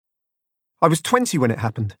I was 20 when it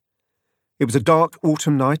happened. It was a dark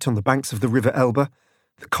autumn night on the banks of the River Elbe,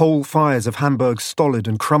 the coal fires of Hamburg's stolid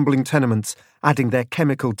and crumbling tenements adding their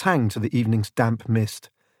chemical tang to the evening's damp mist.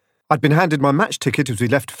 I'd been handed my match ticket as we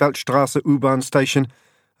left Feldstrasse U-Bahn station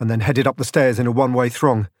and then headed up the stairs in a one-way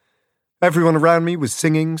throng. Everyone around me was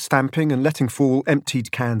singing, stamping and letting fall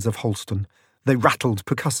emptied cans of Holsten. They rattled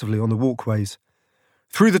percussively on the walkways.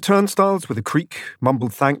 Through the turnstiles with a creak,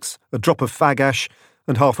 mumbled thanks, a drop of fag ash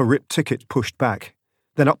and half a ripped ticket pushed back.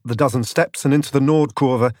 Then up the dozen steps and into the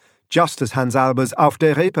Nordkurve, just as Hans Alber's Auf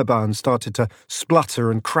der Reeperbahn started to splutter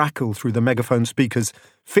and crackle through the megaphone speakers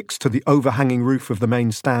fixed to the overhanging roof of the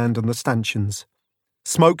main stand and the stanchions.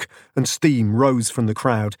 Smoke and steam rose from the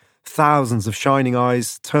crowd, thousands of shining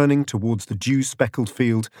eyes turning towards the dew-speckled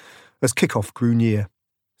field as kick-off grew near.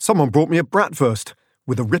 Someone brought me a bratwurst,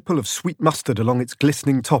 with a ripple of sweet mustard along its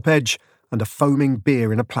glistening top edge and a foaming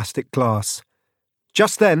beer in a plastic glass.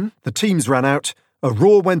 Just then, the teams ran out, a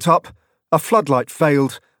roar went up, a floodlight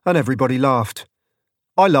failed, and everybody laughed.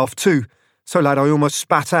 I laughed too, so loud I almost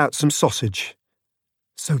spat out some sausage.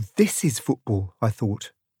 So this is football, I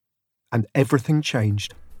thought. And everything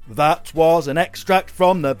changed. That was an extract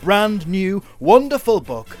from the brand new, wonderful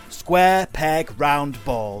book, Square Peg Round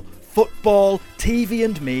Ball, Football, TV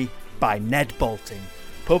and Me, by Ned Boulting.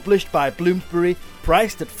 Published by Bloomsbury,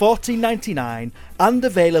 priced at $14.99 and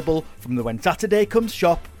available from the When Saturday Comes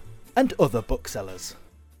shop and other booksellers.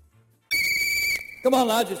 Come on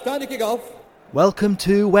lads, it's time to kick off. Welcome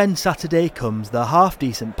to When Saturday Comes, the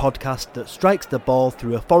half-decent podcast that strikes the ball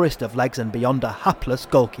through a forest of legs and beyond a hapless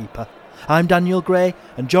goalkeeper. I'm Daniel Gray,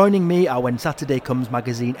 and joining me are When Saturday Comes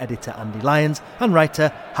magazine editor Andy Lyons and writer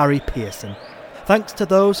Harry Pearson. Thanks to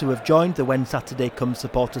those who have joined the When Saturday Comes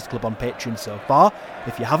Supporters Club on Patreon so far.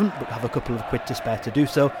 If you haven't but have a couple of quid to spare to do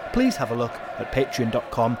so, please have a look at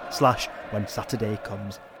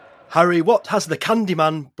patreon.com/whensaturdaycomes. Harry, what has the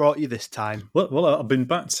Candyman brought you this time? Well, I've been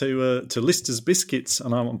back to Lister's Biscuits,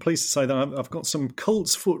 and I'm pleased to say that I've got some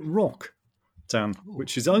Coltsfoot Rock, Dan,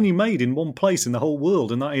 which is only made in one place in the whole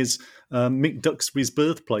world, and that is Mick Duxbury's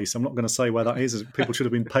birthplace. I'm not going to say where that is, as people should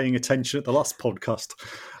have been paying attention at the last podcast.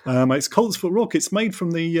 It's Coltsfoot Rock. It's made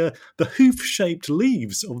from the hoof-shaped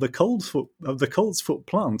leaves of the coltsfoot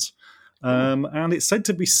plant, and it's said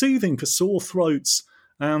to be soothing for sore throats.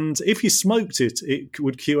 And if you smoked it, it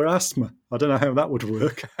would cure asthma. I don't know how that would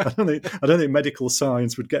work. I don't think medical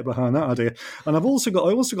science would get behind that idea. And I also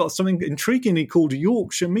got something intriguingly called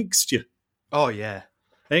Yorkshire Mixture. Oh yeah,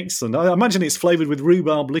 excellent. I imagine it's flavoured with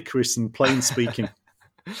rhubarb licorice and plain speaking.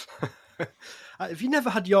 Have you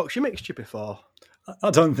never had Yorkshire Mixture before?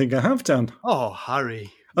 I don't think I have, Dan. Oh,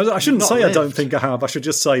 Harry. I shouldn't say lived. I don't think I have. I should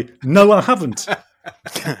just say, no, I haven't.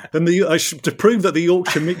 Then I should, to prove that the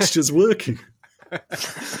Yorkshire Mixture's working.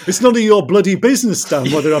 It's none of your bloody business,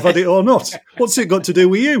 Dan, whether I've had it or not. What's it got to do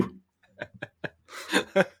with you?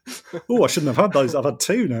 Oh, I shouldn't have had those. I've had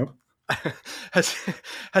two now.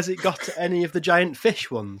 Has it got any of the giant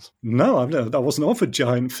fish ones? No, I wasn't offered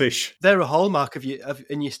giant fish. They're a hallmark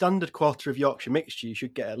in your standard quarter of Yorkshire Mixture. You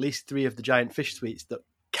should get at least 3 of the giant fish sweets that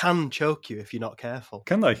can choke you if you're not careful.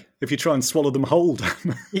 Can they? If you try and swallow them whole,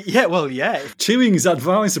 Dan? Yeah, well, yeah. Chewing is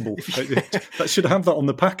advisable. That should have that on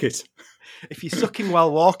the packet. If you're sucking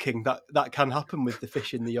while walking, that can happen with the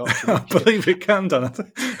fish in the Yorkshire Mixture. I believe it can, Dan. I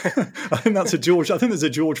think that's a George. I think there's a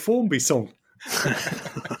George Formby song.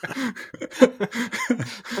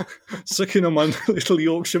 Sucking on my little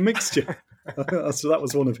Yorkshire Mixture. So that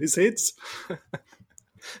was one of his hits.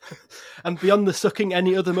 And beyond the sucking,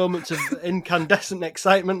 any other moments of incandescent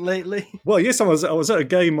excitement lately? Well, yes, I was at a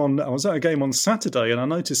game on Saturday, and I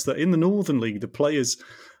noticed that in the Northern League, the players'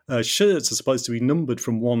 shirts are supposed to be numbered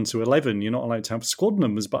from 1 to 11. You're not allowed to have squad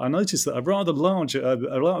numbers, but I noticed that a rather large,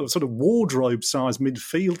 sort of wardrobe-sized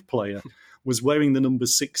midfield player was wearing the number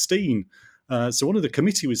 16. So one of the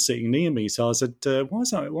committee was sitting near me, so I said, why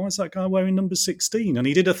is that guy wearing number 16? And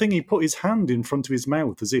he did a thing, he put his hand in front of his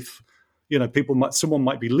mouth as if, someone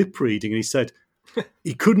might be lip reading, and he said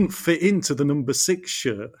he couldn't fit into the number 6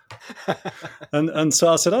 shirt. and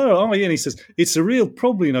so I said, oh yeah, and he says, it's a real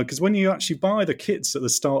problem, because when you actually buy the kits at the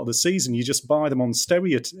start of the season, you just buy them on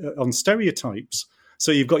stereotypes.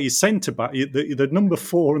 So you've got your centre back, the number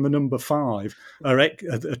 4 and the number 5 are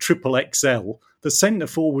a triple XL. The centre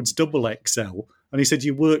forward's double XL, and he said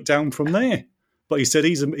you work down from there. But he said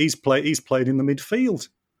he's played in the midfield.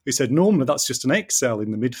 He said normally that's just an XL in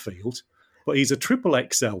the midfield, but he's a triple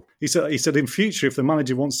XL. He said in future if the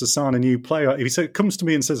manager wants to sign a new player, if he comes to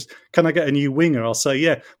me and says, "Can I get a new winger?" I'll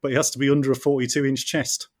say but he has to be under a 42-inch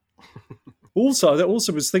chest. Also, I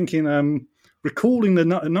was thinking, recalling the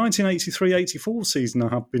 1983-84 season I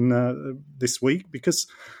have been this week, because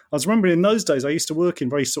I was remembering in those days I used to work in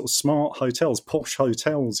very sort of smart hotels, posh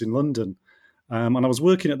hotels in London, and I was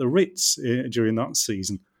working at the Ritz during that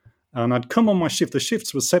season. And I'd come on my shift. The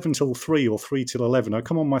shifts were 7 till 3 or 3 till 11. I'd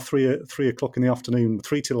come on my 3 o'clock in the afternoon,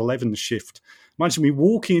 3 till 11 shift. Imagine me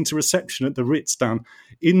walking into reception at the Ritz, Dan,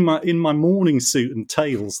 in my morning suit and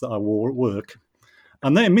tails that I wore at work.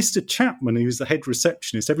 And there, Mr. Chapman, who was the head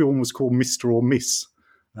receptionist, everyone was called Mr. or Miss.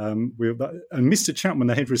 And Mr. Chapman,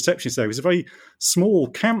 the head receptionist there, was a very small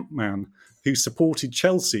camp man who supported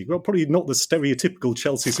Chelsea. Well, probably not the stereotypical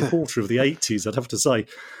Chelsea supporter of the 80s, I'd have to say.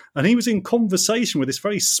 And he was in conversation with this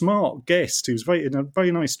very smart guest who was in a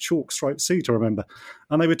very nice chalk-striped suit, I remember.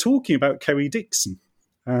 And they were talking about Kerry Dixon.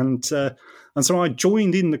 And so I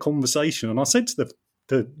joined in the conversation, and I said to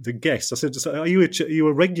the guest, I said, are you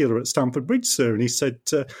a regular at Stamford Bridge, sir? And he said,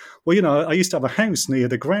 well, I used to have a house near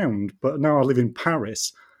the ground, but now I live in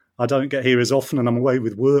Paris. I don't get here as often, and I'm away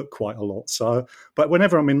with work quite a lot. But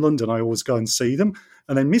whenever I'm in London, I always go and see them.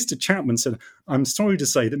 And then Mr. Chapman said, I'm sorry to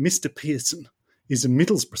say that Mr. Pearson is a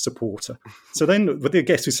Middlesbrough supporter. So then with the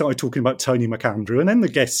guest, we started talking about Tony McAndrew, and then the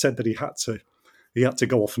guest said that he had to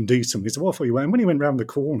go off and do something. He said, well, off you went. And when he went round the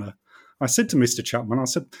corner, I said to Mr. Chapman,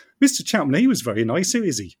 Mr. Chapman, he was very nice. Who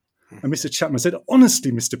is he? And Mr. Chapman said,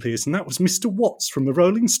 honestly, Mr. Pearson, that was Mr. Watts from the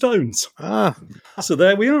Rolling Stones. So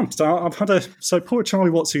there we are. So poor Charlie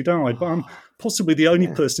Watts who died, but I'm possibly the only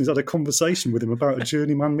person who's had a conversation with him about a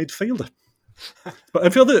journeyman midfielder. But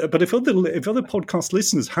if other podcast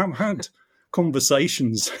listeners have had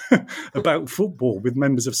conversations about football with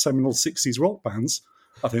members of seminal 60s rock bands,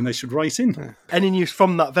 I think they should write in. Any news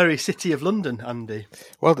from that very city of London, Andy?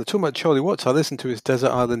 Well, talking about Charlie Watts, I listened to his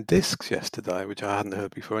Desert Island Discs yesterday, which I hadn't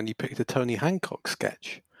heard before, and he picked a Tony Hancock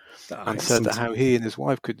sketch and said that how he and his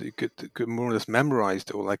wife could more or less memorise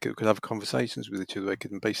it, or like could have conversations with each other. They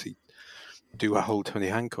could basically do a whole Tony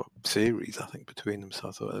Hancock series, I think, between them. So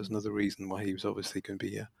I thought that was another reason why he was obviously going to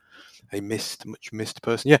be a much missed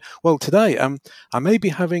person. Yeah, well, today I may be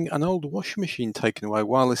having an old washing machine taken away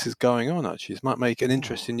while this is going on, actually. This might make an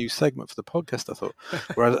interesting new segment for the podcast, I thought,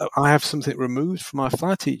 where I have something removed from my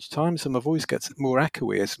flat each time, so my voice gets more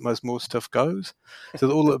echoey as more stuff goes. So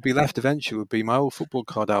that all that would be left eventually would be my old football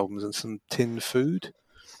card albums and some tinned food.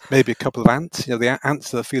 Maybe a couple of ants. The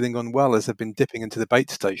ants that are feeling unwell as they've been dipping into the bait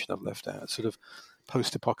station I've left out. Sort of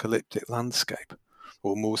post-apocalyptic landscape.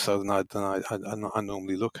 Or more so than I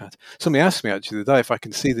normally look at. Somebody asked me actually the other day if I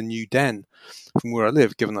can see the new den from where I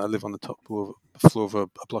live, given that I live on the top floor of a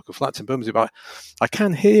block of flats in Bermondsey. But I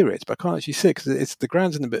can hear it, but I can't actually see it because the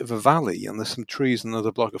ground's in a bit of a valley and there's some trees and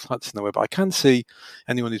another block of flats in the way. But I can see,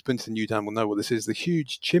 anyone who's been to the new den will know what this is, the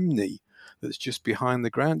huge chimney that's just behind the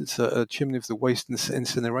ground. It's a chimney of the waste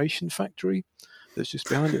incineration factory that's just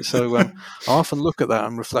behind it. So I often look at that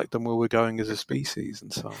and reflect on where we're going as a species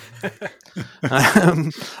and so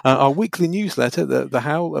on. Our weekly newsletter, the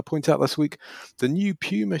Howl, pointed out last week, the new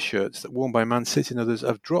Puma shirts that worn by Man City and others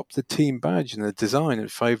have dropped the team badge and the design in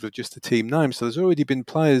favour of just the team name. So there's already been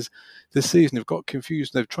players this season who've got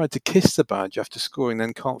confused. They've tried to kiss the badge after scoring,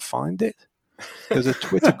 then can't find it. There's a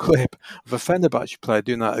Twitter clip of a Fenerbahce player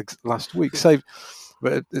doing that last week.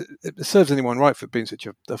 But it serves anyone right for being such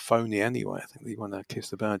a phony anyway. I think that you want to kiss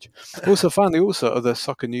the badge. Finally, other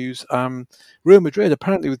soccer news. Real Madrid,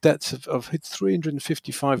 apparently with debts of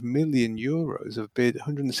 355 million euros, have bid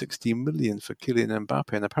 160 million for Kylian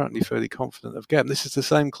Mbappe, and apparently fairly confident of getting. This is the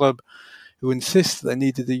same club who insists that they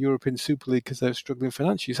needed the European Super League because they were struggling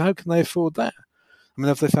financially. So how can they afford that? I mean,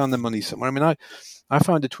 have they found their money somewhere? I mean, I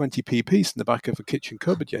found a 20p piece in the back of a kitchen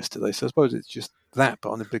cupboard yesterday, so I suppose it's just that,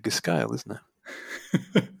 but on a bigger scale, isn't it?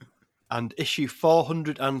 And issue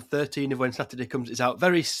 413 of When Saturday Comes is out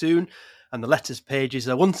very soon, and the letters pages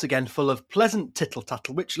are once again full of pleasant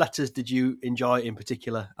tittle-tattle. Which letters did you enjoy in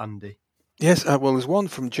particular, Andy? Yes, well, there's one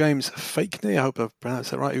from James Fakeney, I hope I've pronounced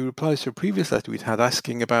that right, who replies to a previous letter we'd had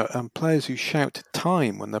asking about players who shout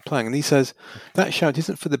time when they're playing. And he says, that shout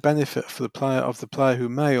isn't for the benefit of the player who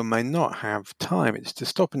may or may not have time. It's to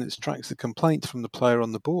stop in its tracks the complaint from the player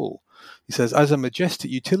on the ball. He says, as a Majestic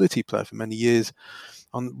utility player for many years,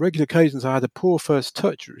 on regular occasions I had a poor first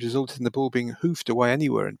touch, which resulted in the ball being hoofed away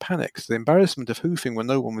anywhere in panic. So the embarrassment of hoofing when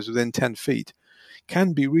no one was within 10 feet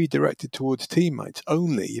can be redirected towards teammates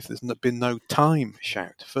only if there's been no time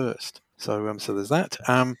shout first. So there's that.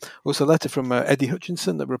 Also a letter from Eddie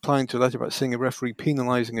Hutchinson that replying to a letter about seeing a referee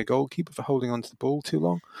penalising a goalkeeper for holding onto the ball too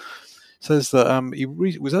long. Says that he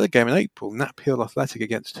was at a game in April, Knapp Hill Athletic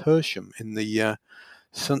against Hersham in the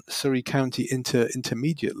Surrey County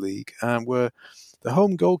Intermediate League, where The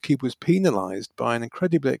home goalkeeper was penalised by an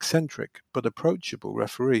incredibly eccentric but approachable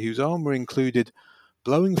referee whose armour included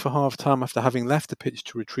blowing for half-time after having left the pitch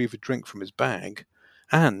to retrieve a drink from his bag,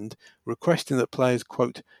 and requesting that players,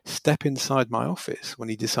 quote, step inside my office when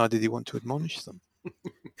he decided he wanted to admonish them.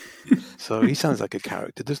 So he sounds like a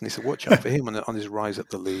character, doesn't he? So watch out for him on his rise up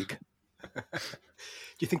the league. Do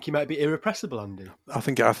you think he might be irrepressible, Andy? I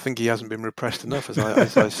think he hasn't been repressed enough,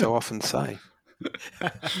 as I so often say.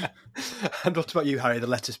 And what about you, Harry, the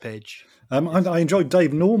letters page? I enjoyed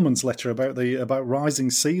Dave Norman's letter about rising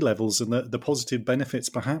sea levels and the positive benefits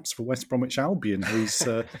perhaps for West Bromwich Albion,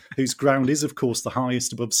 whose ground is of course the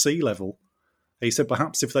highest above sea level. He said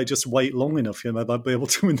perhaps if they just wait long enough, they'll be able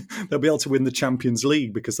to win. They'll be able to win the Champions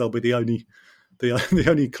League because they'll be the only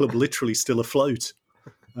club literally still afloat.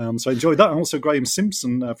 So I enjoyed that. And also Graham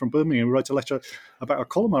Simpson from Birmingham wrote a letter about a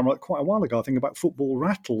column I wrote quite a while ago, I think, about football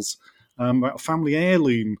rattles. About a family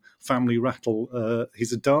heirloom family rattle.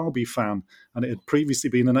 He's a Derby fan, and it had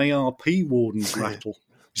previously been an ARP warden's rattle,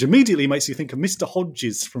 which immediately makes you think of Mr.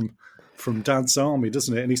 Hodges from Dad's Army,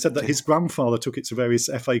 doesn't it? And he said that his grandfather took it to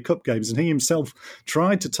various FA Cup games, and he himself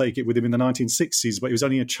tried to take it with him in the 1960s, but he was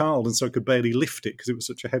only a child and so could barely lift it because it was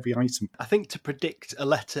such a heavy item. I think to predict a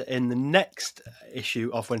letter in the next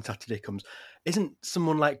issue of When Saturday Comes, isn't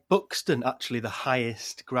someone like Buxton actually the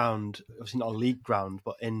highest ground, obviously not a league ground,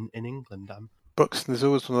 but in England? Buxton is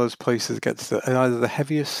always one of those places that gets either the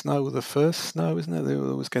heaviest snow or the first snow, isn't it? They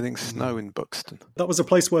were always getting snow in Buxton. That was a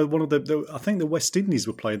place where one of I think the West Indies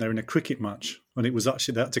were playing there in a cricket match, and it was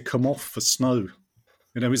actually they had to come off for snow.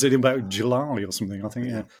 It was in about July or something, I think,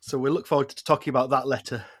 yeah. So we look forward to talking about that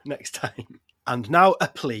letter next time. And now a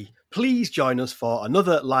plea. Please join us for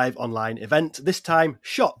another live online event, this time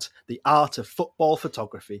SHOT, the Art of Football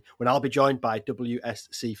Photography, when I'll be joined by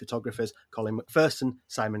WSC photographers Colin McPherson,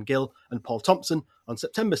 Simon Gill and Paul Thompson on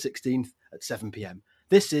September 16th at 7 p.m.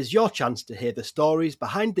 This is your chance to hear the stories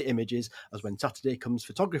behind the images as When Saturday Comes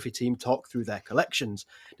photography team talk through their collections.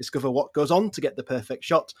 Discover what goes on to get the perfect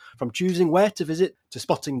shot, from choosing where to visit to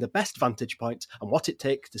spotting the best vantage point and what it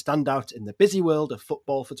takes to stand out in the busy world of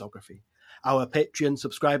football photography. Our Patreon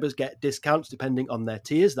subscribers get discounts depending on their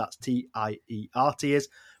tiers, that's TIER tiers.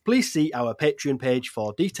 Please see our Patreon page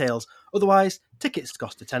for details. Otherwise, tickets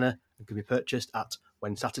cost a tenner and can be purchased at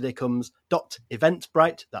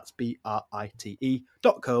whensaturdaycomes.eventbrite, that's brite.co.uk.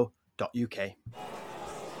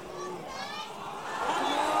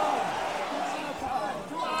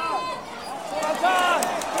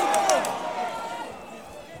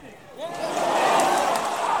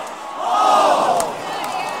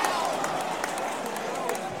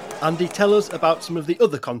 Andy, tell us about some of the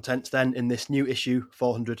other content then in this new issue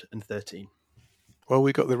 413. Well,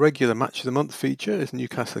 we got the regular Match of the Month feature. It's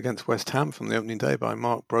Newcastle against West Ham from the opening day by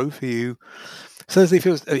Mark Brophy, who says he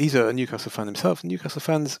feels he's a Newcastle fan himself. And Newcastle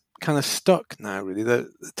fans kind of stuck now, really.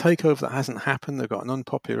 The takeover that hasn't happened. They've got an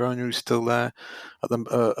unpopular owner who's still there. At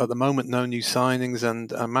the moment, no new signings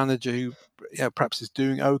and a manager who perhaps is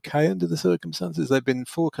doing okay under the circumstances. They've been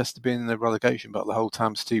forecast to be in the relegation battle the whole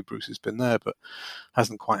time Steve Bruce has been there, but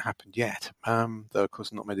hasn't quite happened yet. Though, of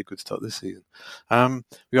course, not made a good start this season.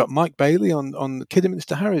 We got Mike Bailey on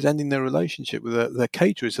Kidderminster Harriers ending their relationship with their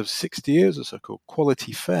caterers of 60 years or so, called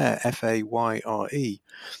Quality Fare, FAYRE,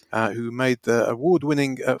 who made the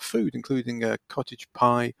award-winning food, including cottage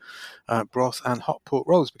pie, broth, and hot pork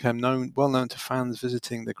rolls, became well known to fans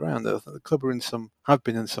visiting the ground. The club have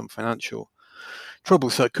been in some financial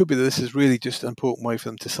trouble, so it could be that this is really just an important way for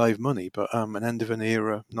them to save money, but an end of an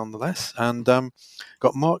era nonetheless. And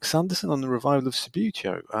got Mark Sanderson on the revival of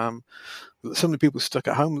Subbuteo. Some of the people stuck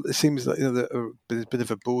at home. It seems that there's a bit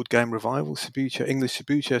of a board game revival. English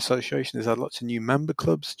Subbuteo Association has had lots of new member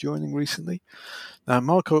clubs joining recently.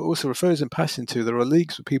 Mark also refers in passing to there are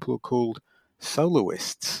leagues for people who are called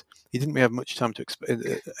soloists. He didn't really have much time to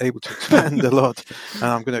able to expand a lot, and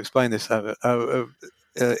I'm going to explain this in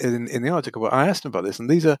the article. But I asked him about this, and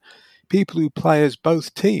these are people who play as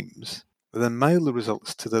both teams, then mail the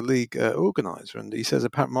results to the league organizer. And he says,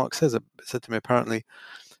 Mark said to me, apparently,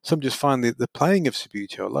 some just find the playing of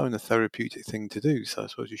Subbuteo alone a therapeutic thing to do. So I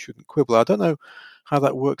suppose you shouldn't quibble. I don't know how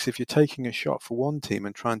that works if you're taking a shot for one team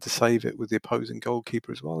and trying to save it with the opposing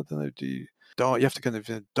goalkeeper as well. I don't know. Do you have to kind of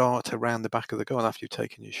dart around the back of the goal after you've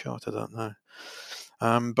taken your shot? I don't know.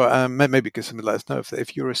 But maybe can somebody let us know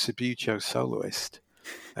if you're a Subbuteo soloist.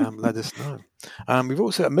 Let us know. We've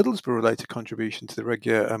also got a Middlesbrough-related contribution to the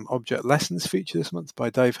regular Object Lessons feature this month by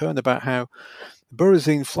Dave Hearn about how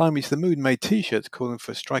Borazine Fly Me to the Moon made T-shirts calling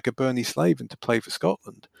for striker Bernie Slaven to play for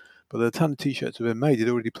Scotland. But by the time the T-shirts had been made, he'd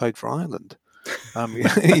already played for Ireland.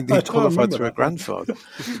 He qualified through a grandfather.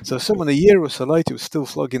 So someone a year or so later was still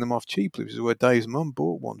flogging them off cheaply, which is where Dave's mum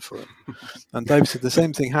bought one for him. And Dave said the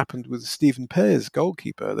same thing happened with Stephen Pears,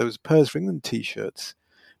 goalkeeper. There was Pears for England T-shirts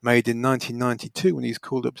made in 1992 when he was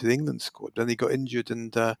called up to the England squad. Then he got injured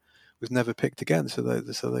and was never picked again, so they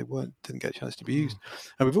didn't get a chance to be used.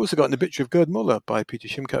 And we've also got an obituary of Gerd Muller by Peter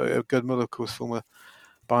Schimko. Gerd Muller, of course, former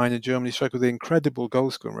Bayern in Germany striker with the incredible goal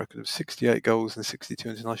scoring record of 68 goals in 62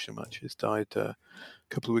 international matches. Died a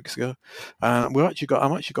couple of weeks ago. I've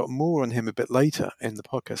actually got more on him a bit later in the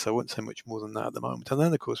podcast, so I won't say much more than that at the moment. And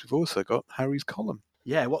then, of course, we've also got Harry's column.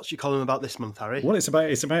 Yeah, what's your column about this month, Harry? Well, it's about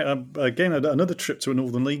again another trip to a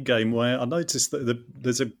Northern League game where I noticed that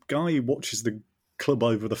there's a guy who watches the club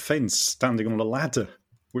over the fence standing on a ladder,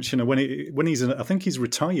 which, when he's I think he's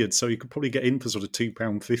retired, so he could probably get in for sort of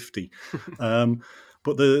 £2.50.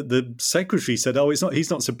 But the secretary said, he's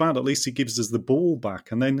not so bad, at least he gives us the ball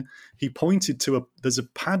back. And then he pointed to there's a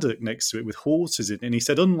paddock next to it with horses in it, and he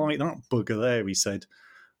said, unlike that bugger there, he said.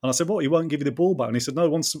 And I said, what, he won't give you the ball back? And he said, no,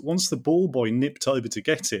 once the ball boy nipped over to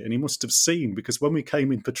get it, and he must have seen, because when we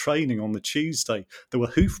came in for training on the Tuesday, there were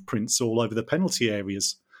hoof prints all over the penalty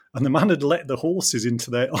areas. And the man had let the horses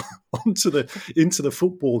into the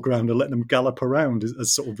football ground and let them gallop around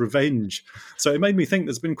as sort of revenge. So it made me think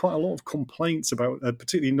there's been quite a lot of complaints about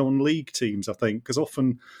particularly non-league teams, I think, because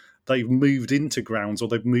often they've moved into grounds or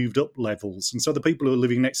they've moved up levels. And so the people who are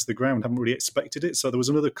living next to the ground haven't really expected it. So there was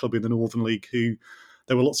another club in the Northern League who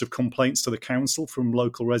there were lots of complaints to the council from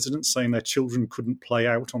local residents saying their children couldn't play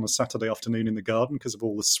out on a Saturday afternoon in the garden because of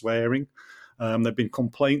all the swearing. There have been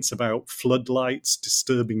complaints about floodlights,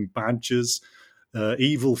 disturbing badgers,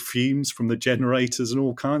 evil fumes from the generators and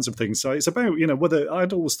all kinds of things. So it's about, whether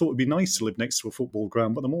I'd always thought it'd be nice to live next to a football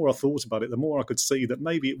ground, but the more I thought about it, the more I could see that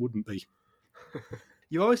maybe it wouldn't be.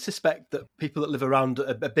 You always suspect that people that live around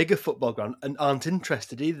a bigger football ground and aren't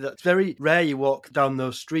interested either. It's very rare you walk down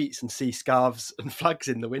those streets and see scarves and flags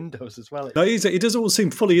in the windows as well. No, it does all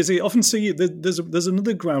seem fully. Is it often see there's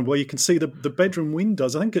another ground where you can see the bedroom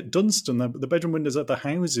windows. I think at Dunstan, the bedroom windows at the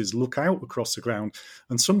houses look out across the ground,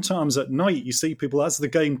 and sometimes at night you see people as the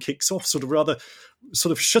game kicks off, sort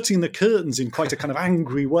of shutting the curtains in quite a kind of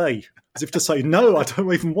angry way, as if to say, no, I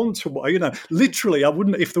don't even want to. Literally, I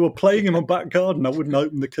wouldn't, if they were playing in my back garden, I wouldn't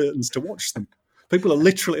open the curtains to watch them. People are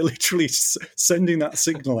literally sending that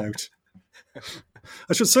signal out.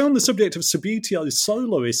 I should say on the subject of Subbuteo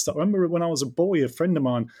soloists, I remember when I was a boy, a friend of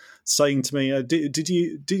mine saying to me,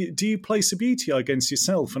 do you play Subbuteo against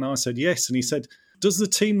yourself? And I said, yes. And he said, does the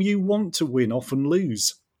team you want to win often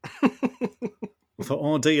lose? I thought,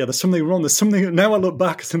 oh dear, there's something wrong. Now I look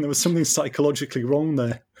back, I think there was something psychologically wrong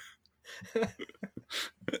there.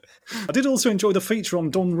 I did also enjoy the feature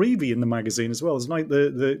on Don Revie in the magazine as well. It's like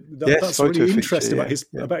that's really interesting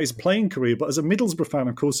about his playing career. But as a Middlesbrough fan,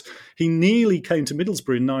 of course, he nearly came to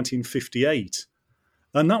Middlesbrough in 1958.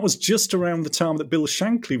 And that was just around the time that Bill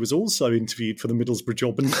Shankly was also interviewed for the Middlesbrough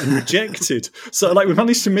job and rejected. So, we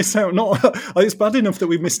managed to miss out. It's bad enough that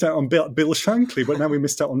we missed out on Bill Shankly, but now we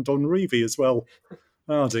missed out on Don Revie as well.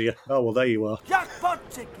 Oh, dear. Oh, well, there you are.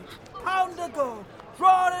 Jackpot ticket, pound a goal,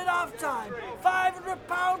 drawn at half time,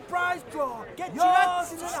 £500 prize draw. Get your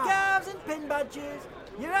hats and scarves and pin badges.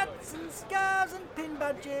 Your hats and scarves and pin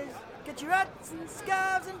badges. Get your hats and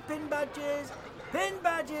scarves and pin badges. Pin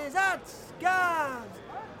badges, hats, scarves.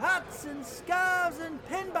 Hats and scarves and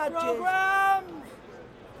pin badges.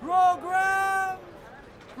 Program.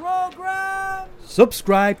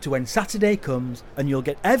 Subscribe to When Saturday Comes and you'll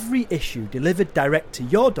get every issue delivered direct to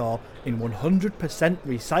your door in 100%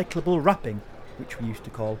 recyclable wrapping, which we used to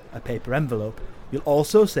call a paper envelope. You'll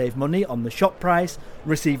also save money on the shop price,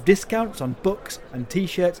 receive discounts on books and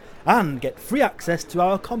t-shirts, and get free access to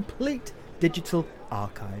our complete digital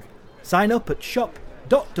archive. Sign up at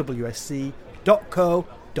shop.wsc.co.uk.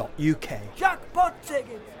 Jackpot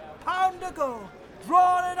tickets, pound a goal,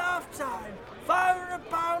 drawn at half time,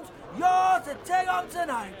 £500, yours to take on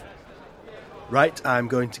tonight. Right, I'm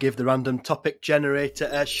going to give the random topic generator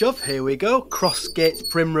a shove. Here we go. Crossgate's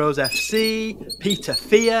Primrose FC, Peter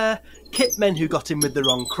Fear, Kitmen who got in with the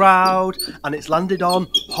wrong crowd, and it's landed on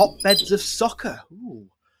hotbeds of soccer. Ooh.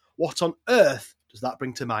 What on earth does that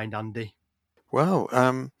bring to mind, Andy? Well,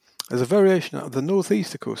 there's a variation of the North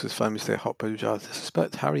East, of course, is famously a hotbed, which I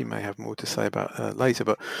suspect Harry may have more to say about later.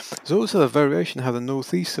 But there's also a variation of how the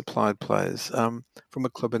North East supplied players from a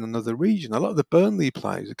club in another region. A lot of the Burnley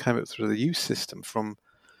players who came up through the youth system from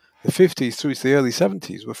the 50s through to the early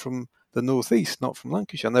 70s were from the North East, not from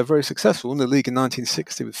Lancashire. And they're very successful in the league in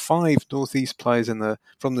 1960 with 5 North East players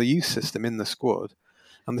from the youth system in the squad.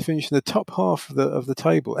 and they finished in the top half of the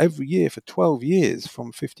table every year for 12 years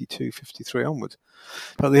from 52, 53 onwards.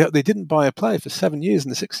 But they didn't buy a player for 7 years in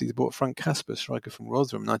the 60s. They bought Frank Casper, striker from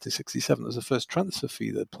Rotherham, in 1967. That was the first transfer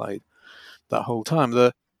fee they'd played that whole time.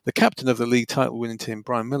 The captain of the league title winning team,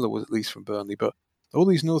 Brian Miller, was at least from Burnley, but all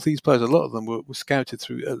these North East players, a lot of them were scouted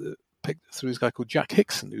picked through this guy called Jack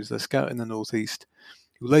Hickson, who was the scout in the North East,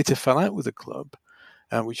 who later fell out with the club,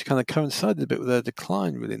 which kind of coincided a bit with their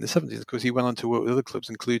decline, really, in the 70s. Of course, he went on to work with other clubs,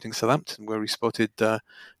 including Southampton, where he spotted the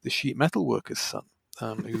sheet metal worker's son,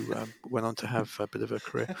 who went on to have a bit of a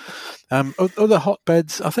career. Other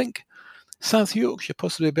hotbeds, I think South Yorkshire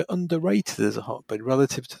possibly a bit underrated as a hotbed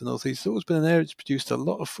relative to the North East. It's always been an area that's produced a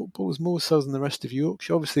lot of footballers, more so than the rest of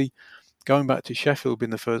Yorkshire. Obviously, going back to Sheffield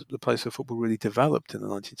being the place where football really developed in the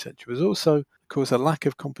 19th century, was also, of course, a lack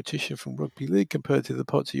of competition from rugby league compared to the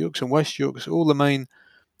parts of Yorkshire and West Yorkshire. All the main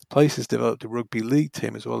places developed a rugby league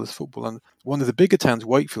team as well as football, and one of the bigger towns,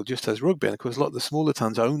 Wakefield, just has rugby, and of course a lot of the smaller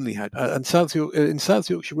towns only had. And in South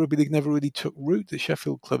Yorkshire, rugby league never really took root. The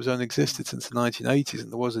Sheffield clubs only existed since the 1980s,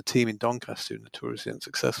 and there was a team in Doncaster notoriously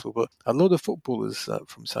unsuccessful. But a lot of footballers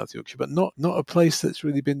from South Yorkshire, but not a place that's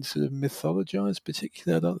really been sort of mythologized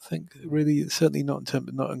particularly. I don't think really, certainly not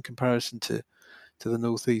in comparison to the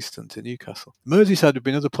North East and to Newcastle. Merseyside would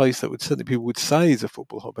be another place that people would say is a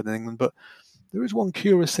football hotbed in England, but there is one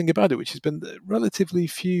curious thing about it, which has been there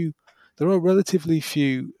are relatively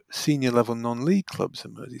few senior level non-league clubs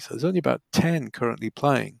in Merseyside. There's only about 10 currently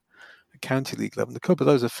playing at county league level. And a couple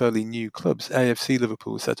of those are fairly new clubs. AFC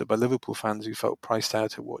Liverpool was set up by Liverpool fans who felt priced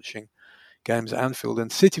out of watching games at Anfield,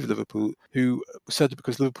 and City of Liverpool, who was set up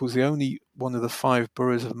because Liverpool's the only one of the 5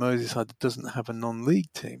 boroughs of Merseyside that doesn't have a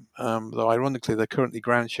non-league team. Though ironically, they're currently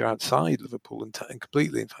ground share outside Liverpool and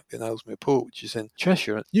completely, in fact, in Ellesmere Port, which is in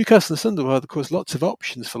Cheshire. Newcastle and Sunderland had, of course, lots of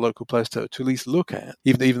options for local players to at least look at,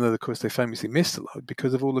 even though, of course, they famously missed a lot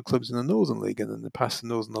because of all the clubs in the Northern League and in the past the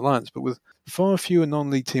Northern Alliance. But with far fewer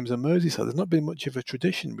non-league teams in Merseyside, there's not been much of a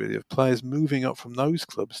tradition, really, of players moving up from those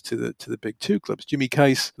clubs to the big 2 clubs. Jimmy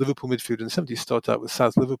Case, Liverpool midfielder in the 70s, started out with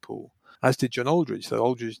South Liverpool, as did John Aldridge. So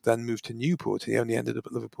Aldridge then moved to Newport, and he only ended up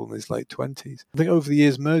at Liverpool in his late 20s. I think over the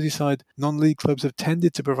years, Merseyside non-league clubs have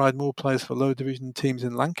tended to provide more players for lower division teams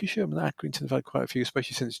in Lancashire. I mean, Accrington have had quite a few,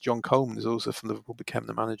 especially since John Coleman is also from Liverpool, became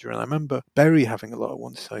the manager. And I remember Bury having a lot at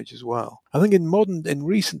one stage as well. I think in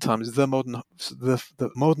recent times,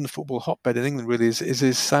 the modern football hotbed in England really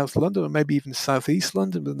is South London, or maybe even South East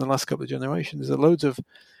London within the last couple of generations. There are loads of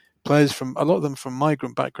players a lot of them from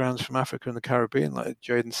migrant backgrounds from Africa and the Caribbean, like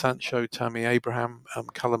Jadon Sancho, Tammy Abraham,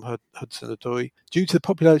 Callum Hudson-Odoi. Due to the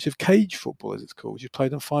popularity of cage football, as it's called, which is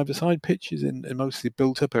played on 5-a-side pitches in mostly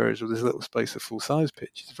built-up areas with this little space of full-size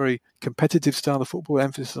pitch. It's a very competitive style of football,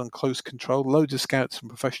 emphasis on close control. Loads of scouts from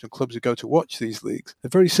professional clubs who go to watch these leagues. A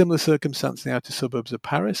very similar circumstance in the outer suburbs of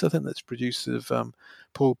Paris, I think, that's produced of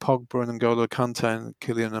Paul Pogba and N'Golo Kante and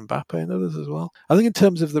Kylian Mbappe and others as well. I think in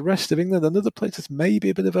terms of the rest of England, another place that's maybe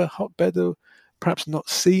a bit of a hotbed, or perhaps not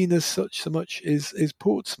seen as such so much, is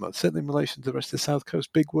Portsmouth, certainly in relation to the rest of the South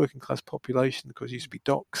Coast. Big working class population, of course, used to be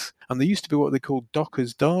docks. And there used to be what they called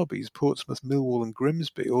Dockers' derbies, Portsmouth, Millwall and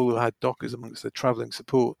Grimsby, all who had dockers amongst their travelling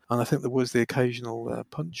support. And I think there was the occasional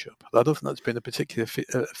punch-up. I don't think that's been a particular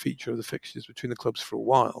feature of the fixtures between the clubs for a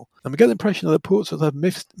while. And we get the impression that Portsmouth have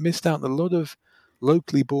missed out on a lot of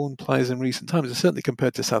locally born players in recent times, and certainly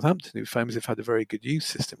compared to Southampton, who famously have had a very good youth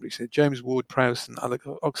system recently. James Ward-Prowse and Alex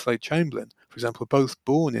Oxlade-Chamberlain, for example, are both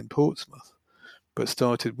born in Portsmouth, but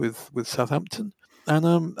started with Southampton.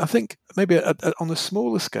 And I think maybe on a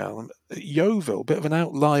smaller scale, Yeovil, a bit of an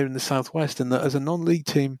outlier in the southwest, in that as a non-league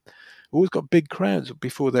team, always got big crowds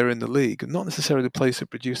before they're in the league. Not necessarily a place that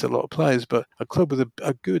produced a lot of players, but a club with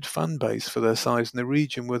a good fan base for their size in the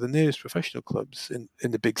region where the nearest professional clubs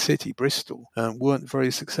in the big city, Bristol, weren't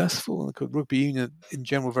very successful. And rugby union in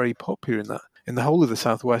general very popular in the whole of the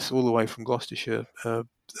southwest, all the way from Gloucestershire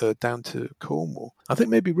down to Cornwall. I think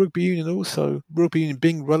maybe rugby union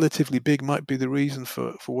being relatively big might be the reason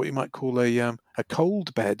for what you might call a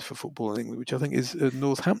cold bed for football in England, which I think is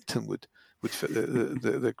Northampton would fit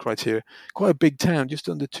the criteria. Quite a big town, just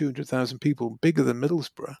under 200,000 people, bigger than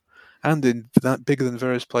Middlesbrough, and bigger than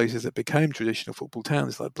various places that became traditional football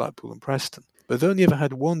towns like Blackpool and Preston. But they've only ever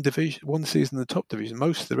had one season in the top division,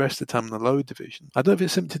 most of the rest of the time in the lower division. I don't know if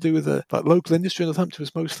it's something to do with local industry. Northampton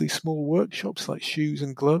was mostly small workshops like shoes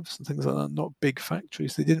and gloves and things like that, not big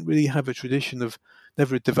factories. They didn't really have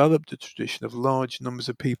never developed a tradition of large numbers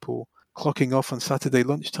of people clocking off on Saturday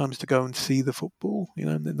lunchtimes to go and see the football,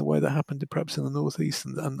 in the way that happened perhaps in the North East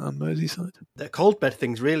and Merseyside. The cold bed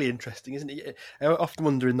thing's really interesting, isn't it? I often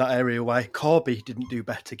wonder in that area why Corby didn't do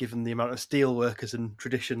better, given the amount of steel workers and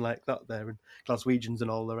tradition like that there, and Glaswegians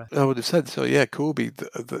and all the rest. I would have said so, yeah. Corby,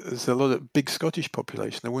 there's a lot of big Scottish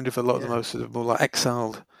population. I wonder if a lot of them are sort of more like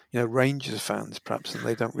exiled, Rangers fans perhaps, and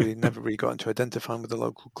they don't really never really got into identifying with the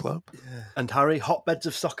local club. Yeah. And Harry, hotbeds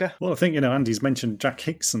of soccer? Well, I think, Andy's mentioned Jack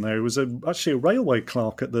Hickson there. He was actually a railway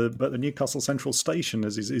clerk at the Newcastle Central Station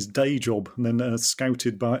as his day job, and then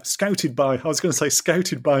scouted by I was going to say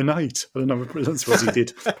scouted by night. I don't know what he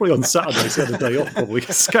did. Probably on Saturdays, he had a day off probably.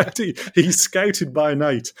 He's scouted by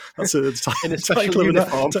night. That's a title of a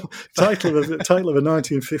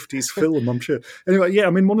 1950s film, I'm sure. Anyway, yeah, I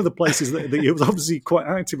mean, one of the places that he was obviously quite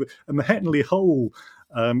active, and the Hettonley Hole,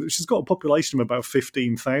 which has got a population of about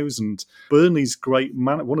 15,000.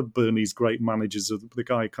 One of Burnley's great managers, the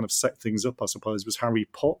guy who kind of set things up, I suppose, was Harry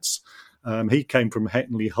Potts. He came from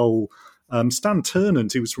Hettonley Hole. Stan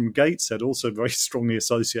Ternant, who was from Gateshead, also very strongly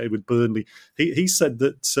associated with Burnley. He said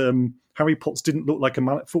that Harry Potts didn't look like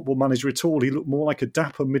a football manager at all. He looked more like a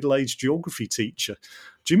dapper middle-aged geography teacher.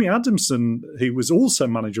 Jimmy Adamson, who was also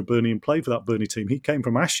manager of Burnley and played for that Burnley team, he came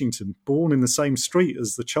from Ashington, born in the same street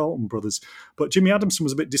as the Charlton brothers. But Jimmy Adamson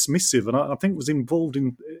was a bit dismissive, and I think was involved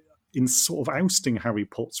in sort of ousting Harry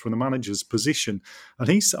Potts from the manager's position. And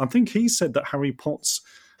I think he said that Harry Potts,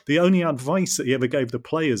 the only advice that he ever gave the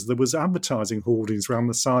players, there was advertising hoardings around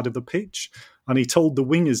the side of the pitch, and he told the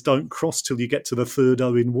wingers, don't cross till you get to the third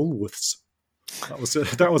O in Woolworths. That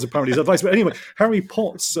was apparently his advice. But anyway, Harry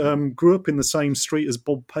Potts grew up in the same street as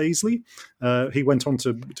Bob Paisley. He went on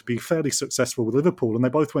to be fairly successful with Liverpool, and they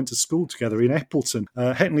both went to school together in Eppleton.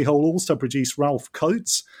 Hettonley Hole also produced Ralph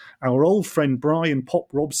Coates, our old friend Brian Pop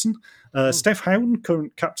Robson, Steph Houghton,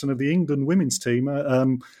 current captain of the England women's team,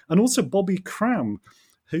 and also Bobby Cram,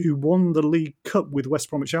 who won the League Cup with West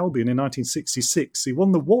Bromwich Albion in 1966. He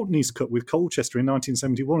won the Watneys Cup with Colchester in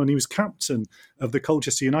 1971, and he was captain of the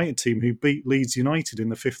Colchester United team who beat Leeds United in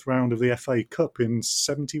the fifth round of the FA Cup in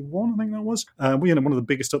 71, I think that was. One of the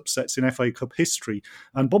biggest upsets in FA Cup history.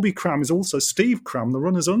 And Bobby Cram is also Steve Cram, the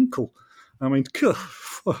runner's uncle. I mean,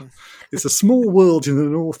 it's a small world in the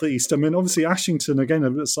North East. I mean, obviously Ashington, again,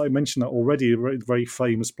 as I mentioned that already, a very, very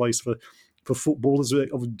famous place for footballers,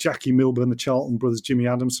 of Jackie Milburn, the Charlton brothers, Jimmy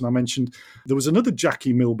Adamson, I mentioned. There was another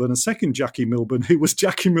Jackie Milburn, a second Jackie Milburn, who was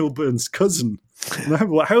Jackie Milburn's cousin.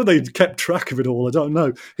 How they kept track of it all, I don't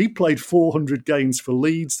know. He played 400 games for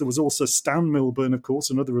Leeds. There was also Stan Milburn, of course,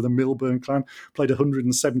 another of the Milburn clan, played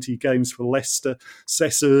 170 games for Leicester.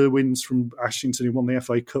 Cess Irwin's from Ashington, who won the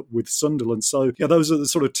FA Cup with Sunderland. So, yeah, those are the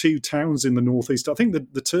sort of two towns in the North East. I think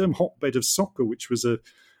the term hotbed of soccer, which was a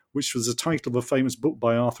title of a famous book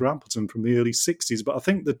by Arthur Appleton from the early 60s. But I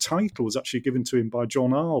think the title was actually given to him by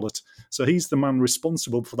John Arlott. So he's the man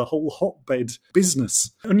responsible for the whole hotbed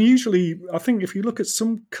business. And usually, I think if you look at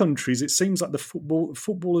some countries, it seems like the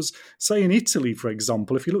footballers, say in Italy, for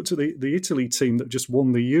example, if you looked at the Italy team that just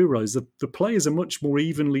won the Euros, the players are much more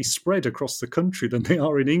evenly spread across the country than they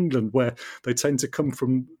are in England, where they tend to come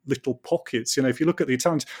from little pockets. If you look at the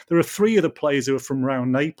Italians, there are three of the players who are from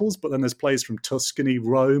around Naples, but then there's players from Tuscany,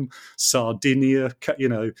 Rome, Sardinia,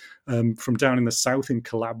 from down in the south in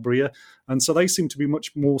Calabria. And so they seem to be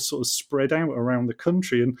much more sort of spread out around the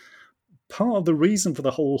country. And part of the reason for the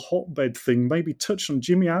whole hotbed thing maybe touched on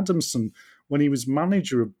Jimmy Adamson when he was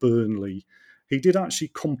manager of Burnley. He did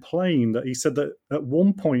actually complain that he said that at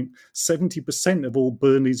one point, 70% of all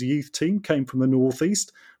Burnley's youth team came from the North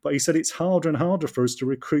East. But he said it's harder and harder for us to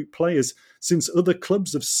recruit players since other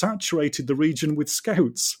clubs have saturated the region with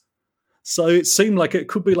scouts. So it seemed like it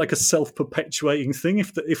could be like a self-perpetuating thing.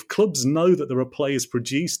 If clubs know that there are players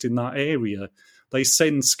produced in that area, they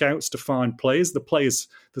send scouts to find players. The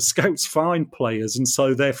scouts find players, and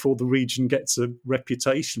so therefore the region gets a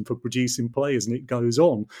reputation for producing players, and it goes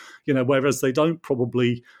on. Whereas they don't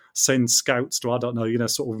probably send scouts to, I don't know,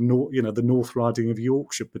 the North Riding of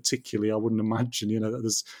Yorkshire particularly. I wouldn't imagine, that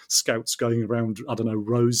there's scouts going around, I don't know,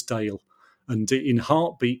 Rosedale and in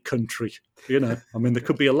Heartbeat country. I mean, there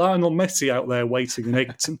could be a Lionel Messi out there waiting in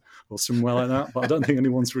Eggton or somewhere like that, but I don't think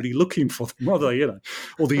anyone's really looking for them, are they?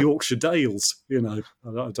 Or the Yorkshire Dales. I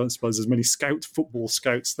don't suppose there's many football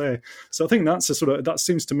scouts there. So I think that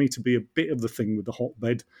seems to me to be a bit of the thing with the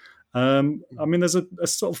hotbed. I mean, there's a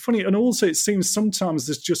sort of funny, and also it seems sometimes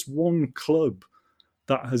there's just one club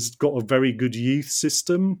that has got a very good youth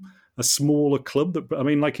system. A smaller club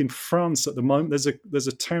like in France at the moment, there's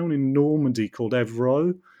a town in Normandy called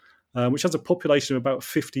Évreux, which has a population of about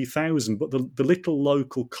 50,000. But the little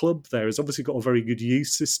local club there has obviously got a very good youth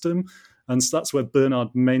system, And so that's where Bernard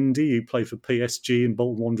Mendy, who played for PSG and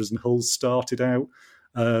Bolton Wanderers and Hull, started out.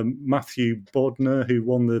 Matthew Bodner, who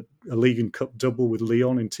won the League and Cup double with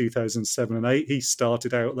Lyon in 2007 and 8, he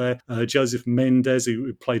started out there. Joseph Mendes,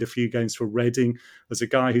 who played a few games for Reading, as a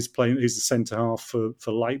guy who's a centre half for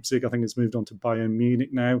Leipzig. I think he's moved on to Bayern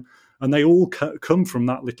Munich now. And they all come from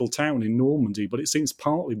that little town in Normandy, but it seems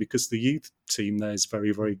partly because the youth team there is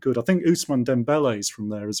very, very good. I think Ousmane Dembele is from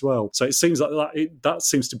there as well. So it seems like that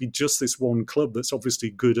seems to be just this one club that's obviously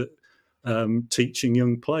good at teaching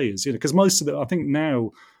young players, because most of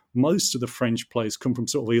the French players come from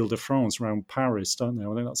sort of Ile-de-France around Paris, don't they?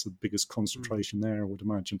 I think that's the biggest concentration there, I would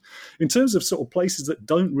imagine. In terms of sort of places that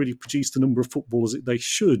don't really produce the number of footballers that they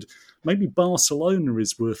should, maybe Barcelona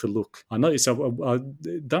is worth a look. I noticed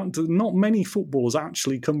that not many footballers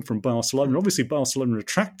actually come from Barcelona. Obviously, Barcelona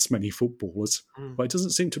attracts many footballers, but it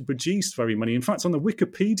doesn't seem to produce very many. In fact, on the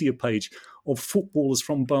Wikipedia page of footballers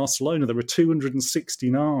from Barcelona, there are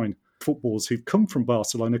 269 footballers who've come from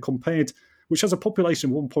Barcelona, which has a population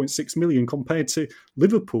of 1.6 million, compared to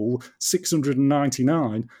Liverpool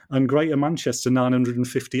 699 and Greater Manchester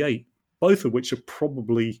 958, both of which are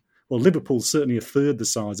probably, well, Liverpool's certainly a third the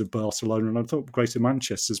size of Barcelona, and I thought Greater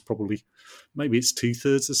Manchester's probably, maybe it's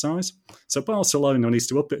 2/3 the size. So Barcelona need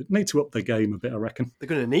to up their game a bit, I reckon. They're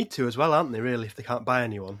going to need to as well, aren't they, really, if they can't buy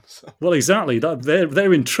anyone? So. Well, exactly.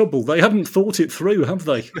 They're in trouble. They haven't thought it through, have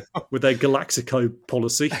they, with their Galactico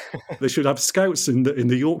policy? They should have scouts in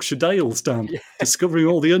the Yorkshire Dales, Dan, discovering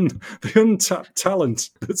all the untapped talent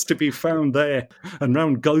that's to be found there and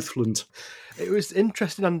round Gothland. It was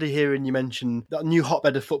interesting, Andy, hearing you mention that new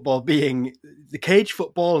hotbed of football being the cage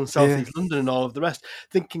football and South East London and all of the rest.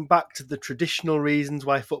 Thinking back to the traditional reasons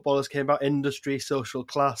why footballers came about, industry, social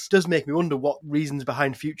class, does make me wonder what reasons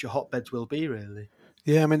behind future hotbeds will be, really.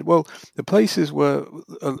 Yeah, I mean, well, the places where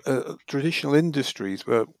traditional industries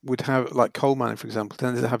would have, like coal mining, for example,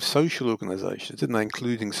 tended to have social organisations, didn't they,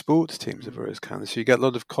 including sports teams of various kinds. So you get a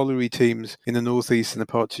lot of colliery teams in the northeast and the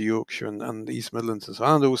parts of Yorkshire and the East Midlands and so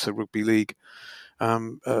on, and also rugby league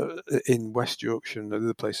in West Yorkshire and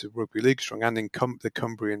other places rugby league strong, and in the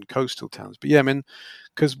Cumbrian coastal towns. But yeah, I mean,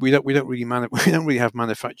 because we don't really have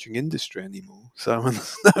manufacturing industry anymore. So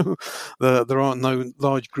there aren't no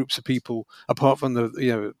large groups of people apart from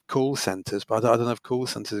the call centres. But I don't know if call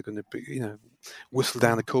centres are going to be whistle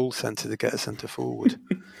down a call centre to get a centre forward.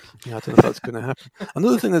 I don't know if that's going to happen.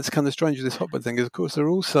 Another thing that's kind of strange with this hotbed thing is, of course, there are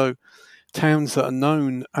also towns that are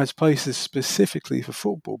known as places specifically for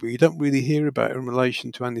football, but you don't really hear about it in relation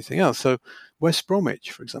to anything else. So West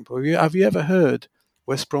Bromwich, for example, have you ever heard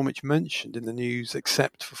West Bromwich mentioned in the news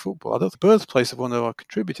except for football? I know the birthplace of one of our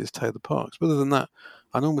contributors, Taylor Parks. But other than that,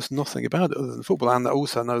 I know almost nothing about it other than football. And I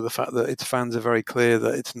also know the fact that its fans are very clear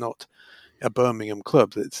that it's not a Birmingham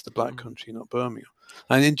club, that it's the Black Country, not Birmingham.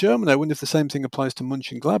 And in Germany, I wonder if the same thing applies to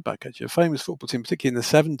Mönchengladbach, actually, a famous football team, particularly in the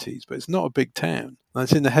 70s, but it's not a big town. And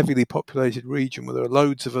it's in a heavily populated region where there are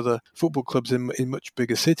loads of other football clubs in much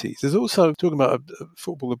bigger cities. There's also, talking about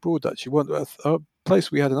football abroad, actually, a place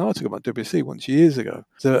we had an article about WC once years ago.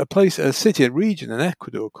 So a region in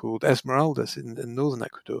Ecuador called Esmeraldas in northern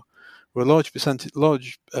Ecuador, where a large percentage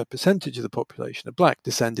of the population are black,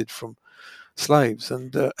 descended from slaves.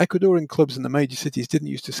 And Ecuadorian clubs in the major cities didn't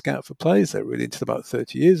used to scout for players there really until about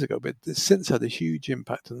 30 years ago, but it's since had a huge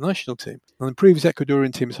impact on the national team. And the previous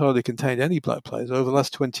Ecuadorian teams hardly contained any black players. Over the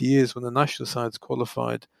last 20 years, when the national sides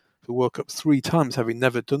qualified for World Cup 3 times, having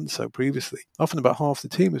never done so previously. Often about half the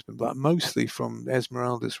team has been black, mostly from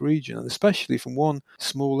Esmeraldas region, and especially from one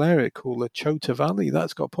small area called the Chota Valley.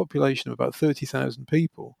 That's got a population of about 30,000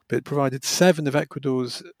 people, but it provided 7 of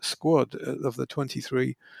Ecuador's squad of the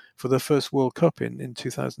 23 for their first World Cup in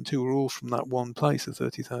 2002 were all from that one place of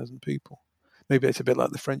 30,000 people. Maybe it's a bit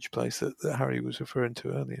like the French place that Harry was referring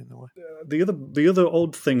to earlier in a way. The other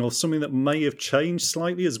odd thing, or something that may have changed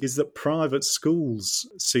slightly, is that private schools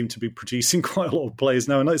seem to be producing quite a lot of players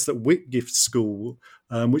now. I noticed that Whitgift School,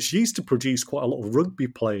 which used to produce quite a lot of rugby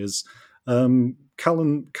players, Callum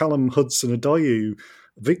Hudson-Odoi,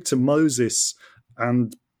 Victor Moses,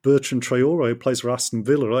 and Bertrand Traore, who plays for Aston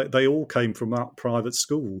Villa, right? They all came from that private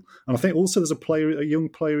school. And I think also there's a young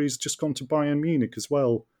player who's just gone to Bayern Munich as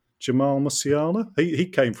well, Jamal Musiala. He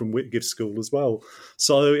came from Whitgift School as well.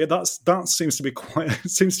 So that seems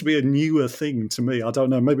to be a newer thing to me. I don't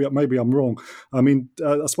know. Maybe I'm wrong. I mean,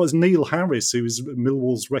 I suppose Neil Harris, who is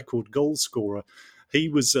Millwall's record goal scorer, he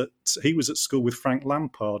was at school with Frank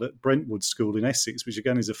Lampard at Brentwood School in Essex, which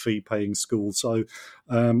again is a fee-paying school. So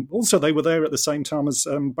also they were there at the same time as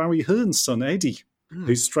Barry Hearn's son Eddie.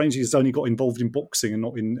 who strangely has only got involved in boxing and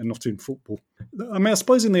not in football. I mean, I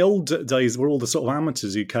suppose in the old days were all the sort of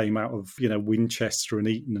amateurs who came out of Winchester and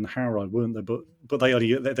Eton and Harrow, weren't they? But they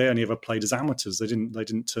only ever played as amateurs. They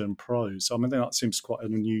didn't turn pros. So I mean, that seems quite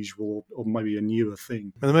an unusual or maybe a newer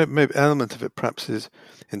thing. And maybe an element of it perhaps is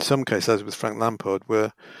in some cases, as with Frank Lampard,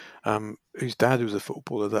 where whose dad was a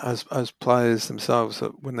footballer, that as players themselves,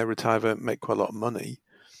 that when they retire, make quite a lot of money.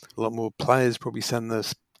 A lot more players probably send their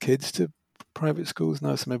kids to private schools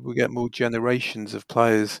now, so maybe we get more generations of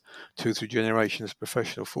players, 2 or 3 generations of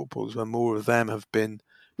professional footballers, where more of them have been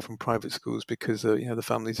from private schools because the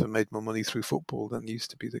families have made more money through football than used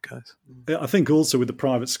to be the case. I think also with the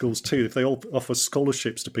private schools too, if they offer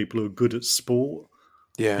scholarships to people who are good at sport,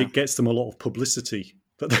 it gets them a lot of publicity.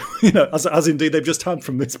 But as indeed they've just had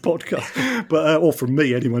from this podcast, but or from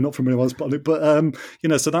me anyway, not from anyone else. But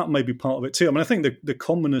so that may be part of it too. I mean, I think the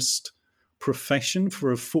commonest profession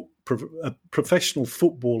for a professional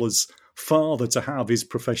footballer's father to have is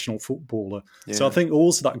professional footballer. Yeah. So I think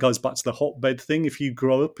also that goes back to the hotbed thing. If you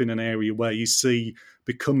grow up in an area where you see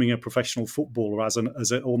becoming a professional footballer as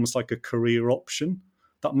almost like a career option,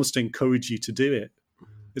 that must encourage you to do it.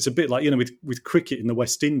 It's a bit like, with cricket in the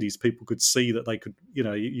West Indies, people could see that they could,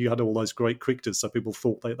 you had all those great cricketers, so people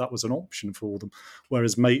thought that was an option for them.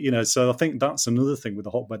 Whereas, so I think that's another thing with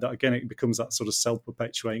the hotbed, that again, it becomes that sort of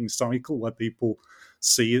self-perpetuating cycle where people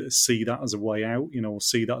see that as a way out, or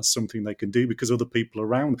see that as something they can do because other people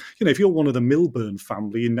around. If you're one of the Milburn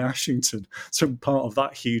family in Ashington, some part of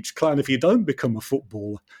that huge clan, if you don't become a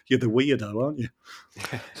footballer, you're the weirdo, aren't you?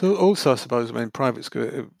 So also, I suppose, private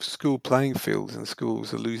school playing fields and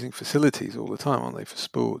schools are losing facilities all the time, aren't they, for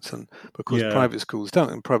sports? And because private schools don't,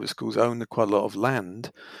 and private schools own quite a lot of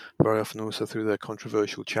land, very often also through their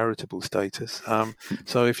controversial charitable status.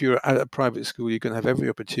 So if you're at a private school, you're going to have every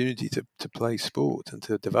opportunity to play sport and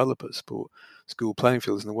to develop a school playing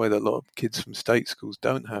fields in a way that a lot of kids from state schools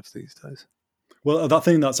don't have these days. Well, I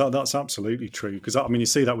think that's absolutely true, because you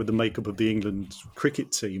see that with the makeup of the England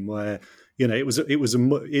cricket team, where it was in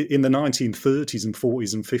the 1930s and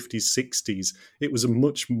 40s and 50s, 60s. It was a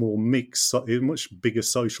much more mixed, a much bigger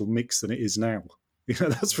social mix than it is now.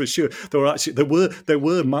 That's for sure. There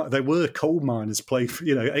were coal miners playing,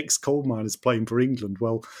 ex-coal miners playing for England.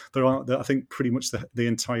 Well, I think pretty much the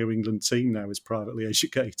entire England team now is privately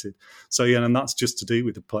educated. So and that's just to do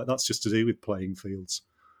with playing fields.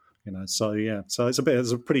 So it's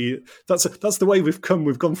that's the way we've come.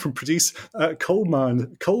 We've gone from coal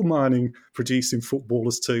mining producing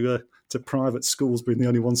footballers to private schools being the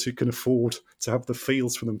only ones who can afford to have the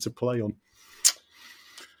fields for them to play on.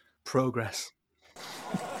 Progress.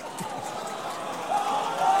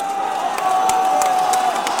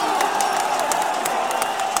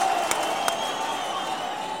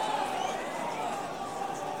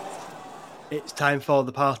 It's time for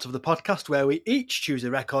the part of the podcast where we each choose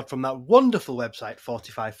a record from that wonderful website,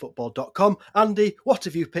 45football.com. Andy, what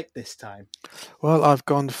have you picked this time? Well, I've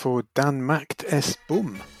gone for Dan Macht es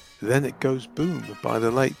Boom, Then It Goes Boom by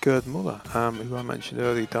the late Gerd Muller, who I mentioned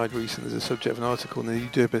earlier, died recently as a subject of an article in the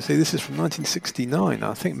UWSA. This is from 1969.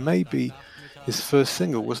 I think maybe his first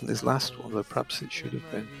single wasn't his last one, though perhaps it should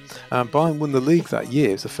have been. Bayern won the league that year.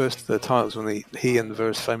 It was the first of their titles when he and the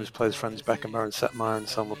various famous players, Franz Beckenbauer and Sepp Maier and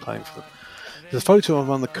Son, were playing for them. There's a photo of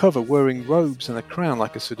him on the cover wearing robes and a crown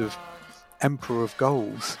like a sort of emperor of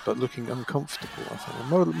goals, but looking uncomfortable, I think. And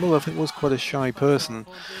Muller, I think, was quite a shy person.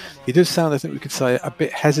 He does sound, I think we could say, a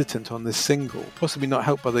bit hesitant on this single, possibly not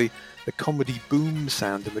helped by the comedy boom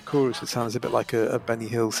sound in the chorus. It sounds a bit like a Benny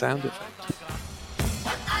Hill sound effect.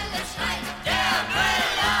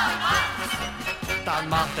 Dann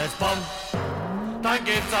macht es Bumm, dann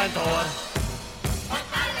gibt's ein Tor.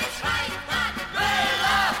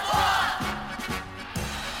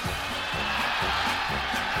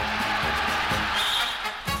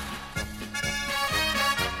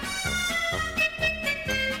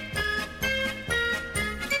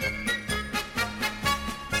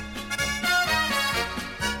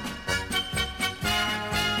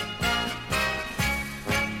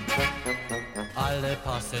 Alle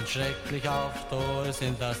passen schrecklich auf, Tore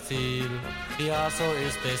sind das Ziel. Ja, so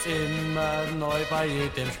ist es immer neu bei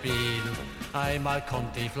jedem Spiel. Einmal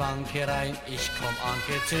kommt die Flanke rein, ich komm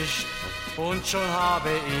angezischt und schon habe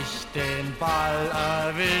ich den Ball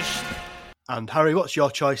erwischt. And Harry, what's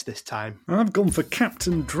your choice this time? I've gone for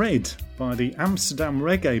Captain Dread by the Amsterdam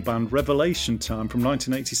reggae band Revelation Time from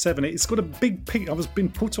 1987. It's got a big picture. I was been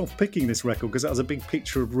put off picking this record because it has a big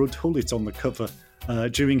picture of Rudd Hullet on the cover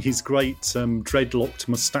during his great dreadlocked,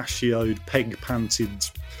 mustachioed, peg-panted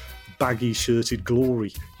baggy shirted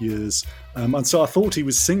glory years. And so I thought he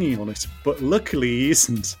was singing on it, but luckily he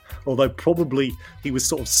isn't. Although probably he was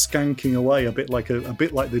sort of skanking away a bit like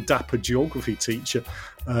the dapper geography teacher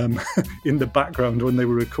in the background when they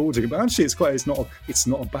were recording it. But actually, it's not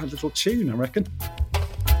a bad little tune, I reckon.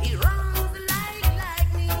 He runs like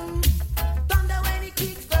lightning, thunder when he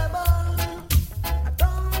kicks the ball. I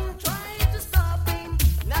don't try to stop him,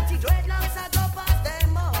 natty dreadlocks I go past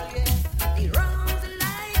them all, yeah. He runs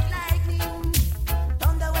like lightning,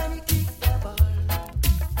 thunder when he kicks the ball.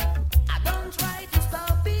 I don't try to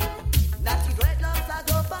stop him, natty dreadlocks I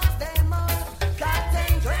go past them all.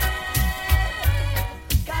 Captain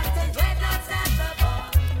Dreadlocks at the ball.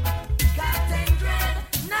 Captain Dread,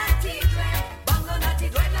 natty dread, bongo natty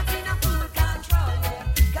dreadlocks in a full control, yeah.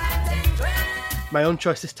 Captain Dread. My own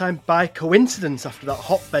choice this time, by coincidence, after that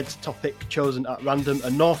hotbeds topic chosen at random, a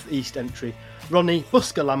North East entry. Ronnie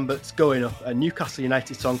Busker Lambert's Going Up, a Newcastle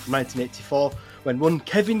United song from 1984, when one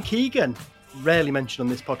Kevin Keegan, rarely mentioned on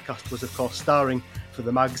this podcast, was of course starring for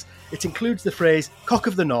the Mags. It includes the phrase Cock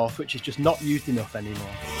of the North, which is just not used enough anymore.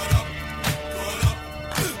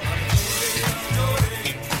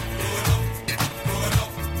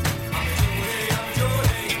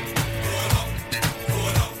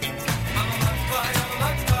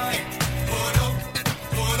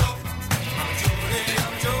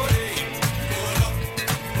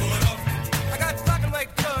 I got fucking way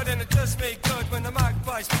good and it does me good when the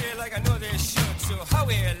magpies feel like I know they should. So how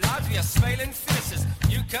we lads, we are smiling faces.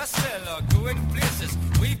 Newcastle are going places.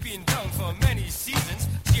 We've been down for many seasons.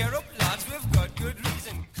 Cheer up lads, we've got good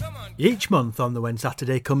reason. Come on. Each month on the When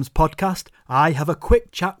Saturday Comes podcast, I have a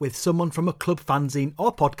quick chat with someone from a club fanzine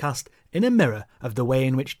or podcast in a mirror of the way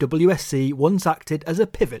in which WSC once acted as a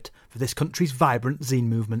pivot for this country's vibrant zine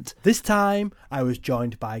movement. This time, I was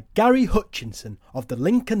joined by Gary Hutchinson of the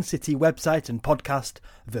Lincoln City website and podcast,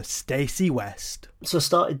 The Stacey West. So I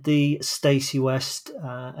started the Stacey West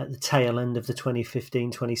at the tail end of the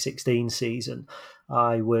 2015-2016 season.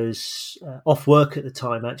 I was off work at the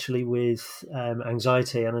time, actually, with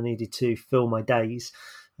anxiety, and I needed to fill my days.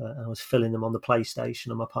 I was filling them on the PlayStation,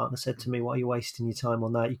 and my partner said to me, "Why are you wasting your time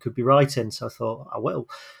on that? You could be writing." So I thought, I will.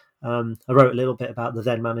 I wrote a little bit about the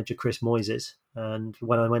then manager, Chris Moyses, and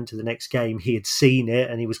when I went to the next game, he had seen it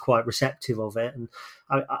and he was quite receptive of it. And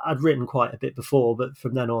I'd written quite a bit before, but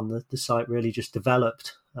from then on, the site really just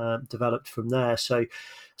developed from there. So I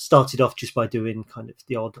started off just by doing kind of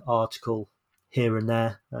the odd article here and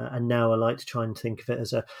there, and now I like to try and think of it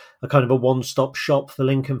as a kind of a one-stop shop for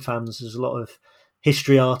Lincoln fans. There's a lot of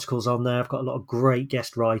history articles on there. I've got a lot of great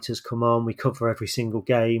guest writers come on. We cover every single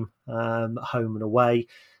game, home and away.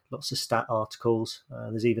 Lots of stat articles.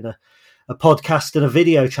 There's even a podcast and a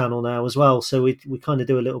video channel now as well. So we kind of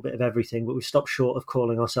do a little bit of everything, but we've stopped short of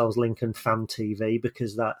calling ourselves Lincoln Fan TV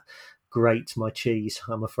because that grates my cheese,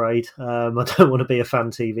 I'm afraid. I don't want to be a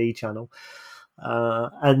fan TV channel.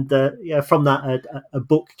 From that, a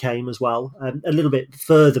book came as well, a little bit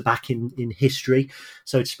further back in history,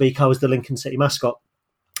 so to speak. I was the Lincoln City mascot,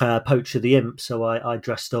 Poacher the Imp, so I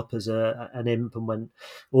dressed up as an imp and went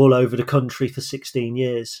all over the country for 16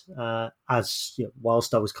 years,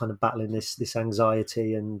 whilst I was kind of battling this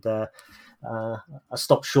anxiety, and I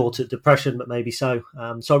stopped short at depression, but maybe so.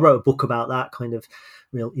 So I wrote a book about that, kind of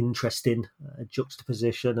real interesting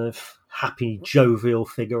juxtaposition of happy, jovial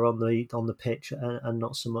figure on the pitch and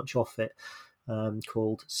not so much off it,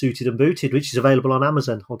 called Suited and Booted, which is available on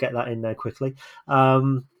Amazon. I'll get that in there quickly.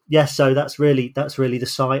 So that's really the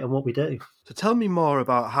site and what we do. So tell me more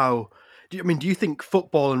about how. Do you think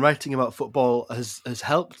football and writing about football has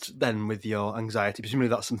helped then with your anxiety? Presumably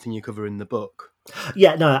that's something you cover in the book.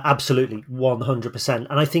 Yeah, no, absolutely, 100%.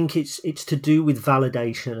 And I think it's to do with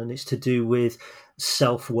validation, and it's to do with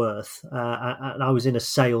self-worth. And I was in a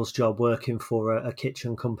sales job working for a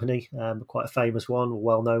kitchen company, quite a famous one, a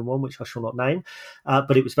well-known one, which I shall not name.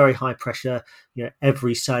 But it was very high pressure. You know,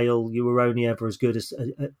 every sale, you were only ever as good as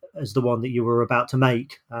the one that you were about to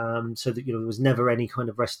make. So that, there was never any kind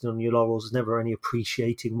of resting on your laurels, never any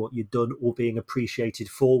appreciating what you'd done or being appreciated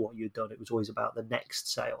for what you'd done. It was always about the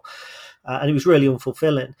next sale. And it was really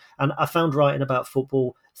unfulfilling. And I found writing about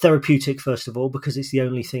football therapeutic, first of all, because it's the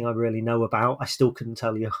only thing I really know about. I still couldn't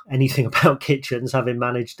tell you anything about kitchens, having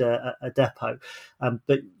managed a depot.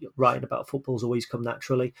 But writing about football's always come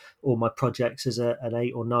naturally. All my projects as an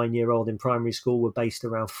 8 or 9 year old in primary school were based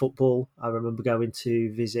around football. I remember going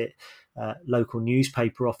to visit local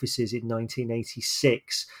newspaper offices in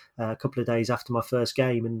 1986, a couple of days after my first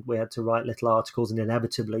game, and we had to write little articles, and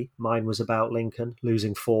inevitably mine was about Lincoln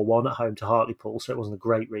losing 4-1 at home to Hartlepool, so it wasn't a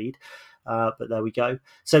great read, but there we go.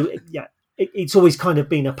 So yeah, it's always kind of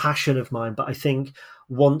been a passion of mine, but I think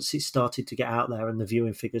once it started to get out there and the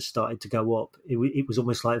viewing figures started to go up, it was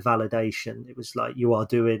almost like validation. It was like you are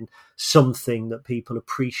doing something that people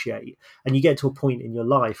appreciate. And you get to a point in your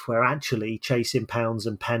life where actually chasing pounds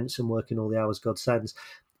and pence and working all the hours God sends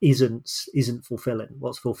isn't fulfilling.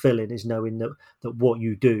 What's fulfilling is knowing that what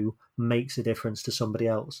you do makes a difference to somebody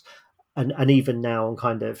else. And even now I'm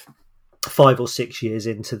kind of 5 or 6 years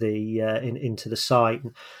into the site,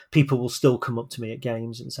 and people will still come up to me at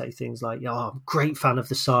games and say things like, "Oh, I'm a great fan of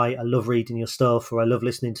the site. I love reading your stuff," or "I love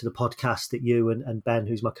listening to the podcast that you and Ben,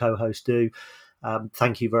 who's my co-host, do.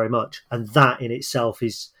 Thank you very much." And that in itself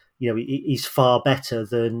is, is far better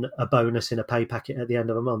than a bonus in a pay packet at the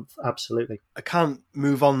end of a month. Absolutely. I can't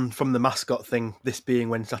move on from the mascot thing, this being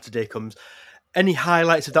When Saturday Comes. Any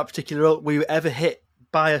highlights of that particular role? Were you ever hit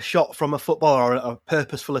by a shot from a football or a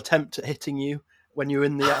purposeful attempt at hitting you when you were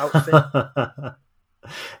in the outfit?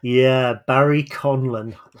 Yeah, Barry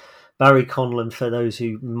Conlon. Barry Conlon, for those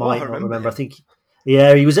who might not remember, I think,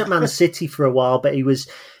 he was at Man City for a while, but he was,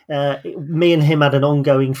 me and him had an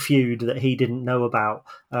ongoing feud that he didn't know about,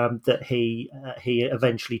 that he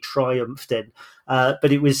eventually triumphed in.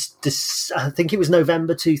 But it was, I think it was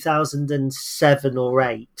November 2007 or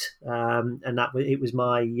 8, and it was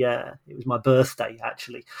my birthday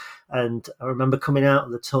actually, and I remember coming out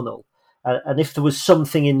of the tunnel. And if there was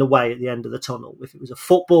something in the way at the end of the tunnel, if it was a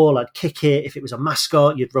football, I'd kick it. If it was a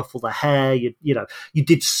mascot, you'd ruffle the hair. You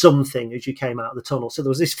did something as you came out of the tunnel. So there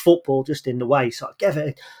was this football just in the way. So I gave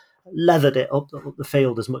it, leathered it up the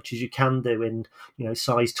field as much as you can do in,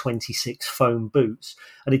 size 26 foam boots.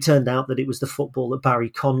 And it turned out that it was the football that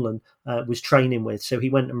Barry Conlon was training with. So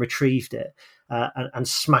he went and retrieved it and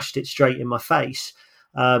smashed it straight in my face.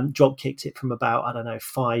 Drop kicked it from about,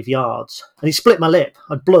 5 yards. And he split my lip.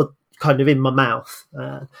 I had blood kind of in my mouth.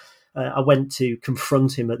 I went to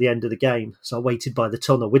confront him at the end of the game, so I waited by the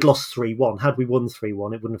tunnel. We'd lost 3-1. Had we won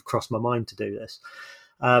 3-1, it wouldn't have crossed my mind to do this.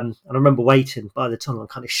 And I remember waiting by the tunnel and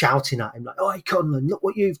kind of shouting at him like, "Oh, Conlon, look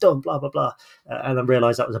what you've done, blah, blah, blah." And I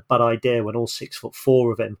realised that was a bad idea when all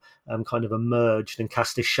 6'4" of him kind of emerged and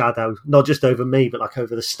cast a shadow, not just over me, but like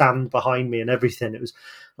over the stand behind me and everything. It was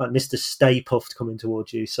like Mr. Stay Puft coming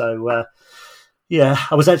towards you. So,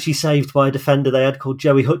 I was actually saved by a defender they had called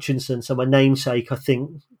Joey Hutchinson. So my namesake, I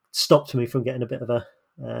think, stopped me from getting a bit of a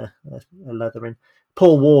leathering.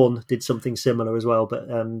 Paul Warne did something similar as well, but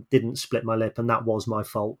didn't split my lip, and that was my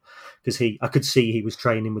fault because I could see he was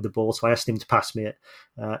training with the ball, so I asked him to pass me it,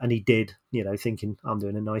 and he did, thinking I'm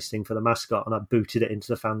doing a nice thing for the mascot, and I booted it into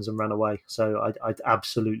the fans and ran away. So I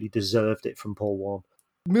absolutely deserved it from Paul Warne.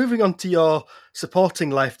 Moving on to your supporting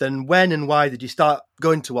life then, when and why did you start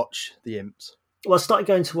going to watch the Imps? Well, I started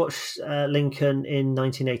going to watch Lincoln in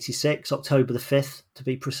 1986, October the 5th, to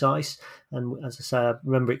be precise. And as I say, I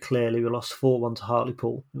remember it clearly. We lost 4-1 to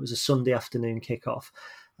Hartlepool. It was a Sunday afternoon kickoff.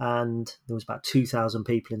 And there was about 2,000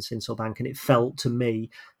 people in Sincil Bank. And it felt to me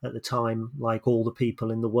at the time like all the people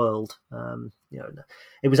in the world.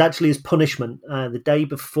 It was actually as punishment. The day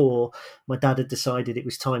before, my dad had decided it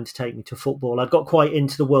was time to take me to football. I'd got quite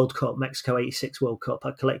into the World Cup, Mexico 86 World Cup.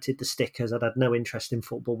 I collected the stickers. I'd had no interest in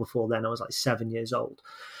football before then. I was like 7 years old.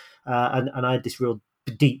 And I had this real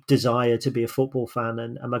deep desire to be a football fan,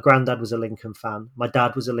 and my granddad was a Lincoln fan. My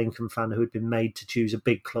dad was a Lincoln fan who had been made to choose a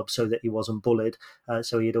big club so that he wasn't bullied,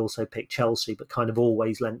 so he had also picked Chelsea but kind of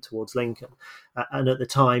always leant towards Lincoln. And at the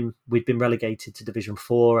time we'd been relegated to Division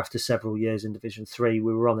 4 after several years in Division 3.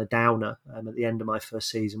 We were on a downer, and at the end of my first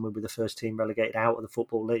season we were the first team relegated out of the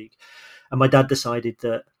Football League, and my dad decided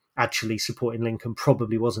that actually supporting Lincoln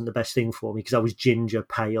probably wasn't the best thing for me because I was ginger,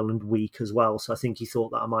 pale and weak as well, so I think he thought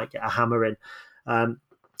that I might get a hammer in.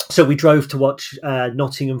 So we drove to watch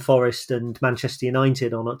Nottingham Forest and Manchester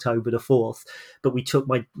United on October the 4th, but we took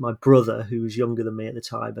my brother, who was younger than me at the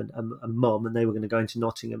time, and mum, and they were going to go into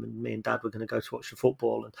Nottingham, and me and dad were going to go to watch the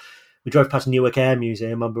football. And we drove past Newark Air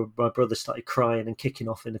Museum. My brother started crying and kicking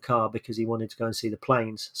off in the car because he wanted to go and see the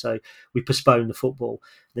planes. So we postponed the football.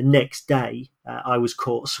 The next day, I was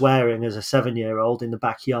caught swearing as a 7-year-old in the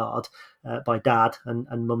backyard by dad,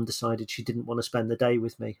 and mum decided she didn't want to spend the day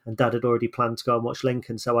with me. And dad had already planned to go and watch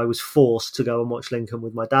Lincoln. So I was forced to go and watch Lincoln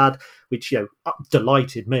with my dad, which,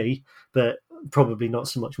 delighted me, but probably not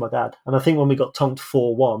so much my dad. And I think when we got tonked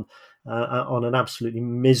 4-1 on an absolutely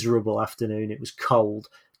miserable afternoon, it was cold.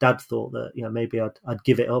 Dad thought that maybe I'd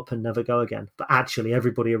give it up and never go again, but actually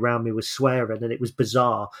everybody around me was swearing, and it was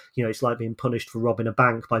bizarre. It's like being punished for robbing a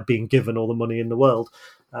bank by being given all the money in the world.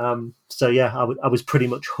 I was pretty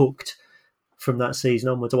much hooked from that season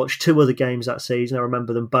onwards. I watched 2 other games that season. I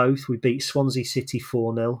remember them both. We beat Swansea City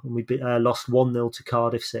 4-0, and we lost 1-0 to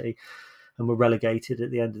Cardiff City. and were relegated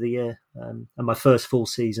at the end of the year. And my first full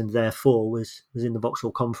season, therefore, was in the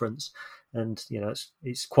Vauxhall Conference. And,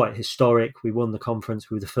 it's quite historic. We won the conference.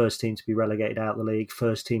 We were the first team to be relegated out of the league,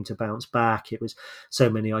 first team to bounce back. It was so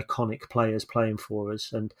many iconic players playing for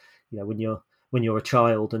us. And, when you're a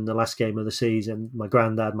child and the last game of the season, my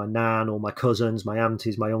granddad, my nan, all my cousins, my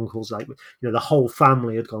aunties, my uncles, the whole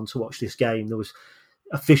family had gone to watch this game. There was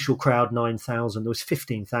official crowd 9,000. There was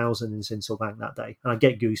 15,000 in Sincilbank that day. And I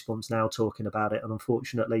get goosebumps now talking about it. And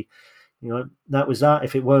unfortunately, that was that.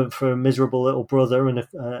 If it weren't for a miserable little brother and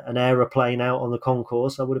an aeroplane out on the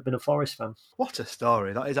concourse, I would have been a Forest fan. What a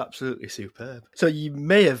story. That is absolutely superb. So you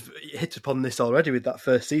may have hit upon this already with that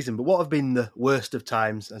first season, but what have been the worst of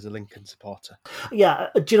times as a Lincoln supporter? Yeah,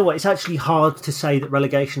 do you know what? It's actually hard to say that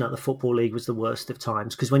relegation at the Football League was the worst of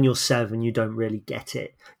times, because when you're 7, you don't really get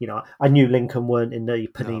it. I knew Lincoln weren't in the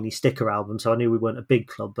Panini sticker album, so I knew we weren't a big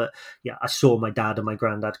club, but yeah, I saw my dad and my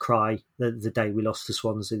granddad cry the day we lost to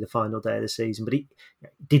Swansea, the final day of the season, but I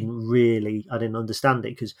didn't understand it,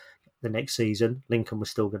 because the next season Lincoln was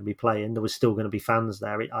still going to be playing, there was still going to be fans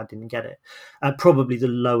there. I didn't get it. Probably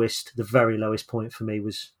the very lowest point for me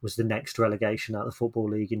was the next relegation at the Football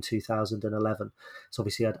League in 2011. So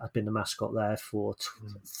obviously I'd been the mascot there for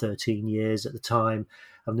 13 years at the time,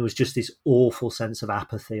 and there was just this awful sense of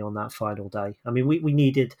apathy on that final day. I mean, we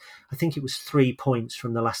needed, I think it was 3 points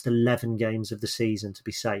from the last 11 games of the season to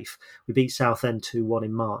be safe. We beat Southend 2-1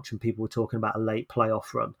 in March, and people were talking about a late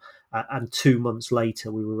playoff run. And 2 months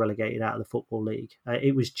later, we were relegated out of the Football League.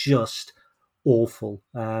 It was just awful.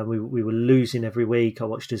 We were losing every week. I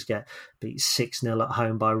watched us get beat 6-0 at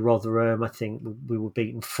home by Rotherham. I think we were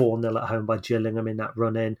beaten 4-0 at home by Gillingham in that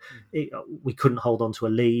run-in. We couldn't hold on to a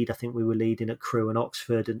lead. I think we were leading at Crewe and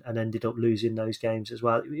Oxford and ended up losing those games as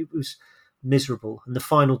well. It was miserable. And the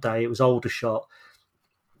final day, it was Aldershot.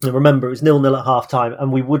 And remember, it was 0-0 at half-time,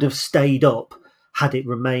 and we would have stayed up had it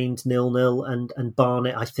remained 0-0, and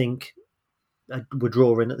Barnet, I think, were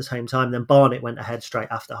drawing at the same time. Then Barnet went ahead straight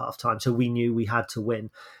after half-time, so we knew we had to win,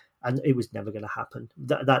 and it was never going to happen.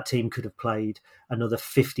 That team could have played another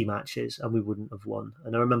 50 matches and we wouldn't have won.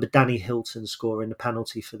 And I remember Danny Hilton scoring a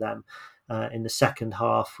penalty for them in the second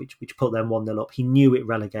half, which put them 1-0 up. He knew it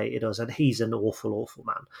relegated us, and he's an awful, awful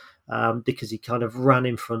man, because he kind of ran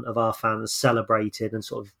in front of our fans, celebrated and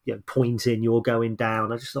sort of pointing, "You're going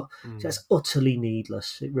down." I just thought that's utterly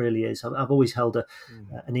needless. It really is. I've always held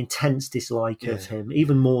an intense dislike of him,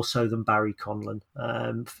 even more so than Barry Conlon,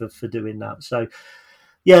 for doing that. So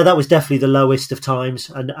yeah, that was definitely the lowest of times.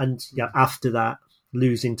 And after that,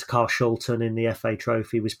 losing to Carshalton in the FA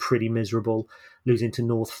Trophy was pretty miserable. Losing to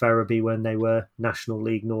North Ferriby when they were National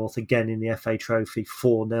League North, again in the FA Trophy,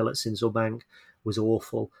 4-0 at Sincilbank, was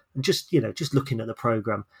awful. And just looking at the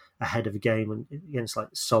programme ahead of a game against like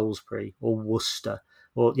Salisbury or Worcester,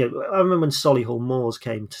 or I remember when Solihull Moors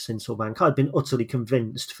came to Sincilbank, I'd been utterly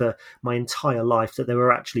convinced for my entire life that they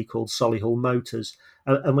were actually called Solihull Motors.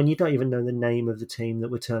 And when you don't even know the name of the team that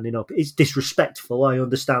were turning up, it's disrespectful. I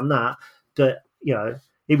understand that, but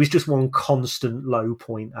it was just one constant low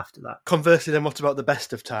point after that. Conversely, then, what about the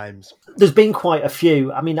best of times? There's been quite a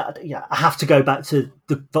few. I mean, I have to go back to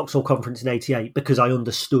the Vauxhall Conference in '88 because I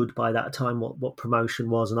understood by that time what promotion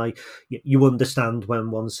was, and you understand when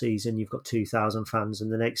one season you've got 2,000 fans,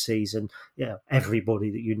 and the next season, everybody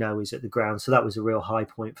that you know is at the ground. So that was a real high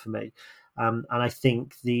point for me. And I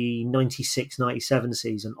think the 96-97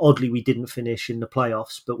 season, oddly, we didn't finish in the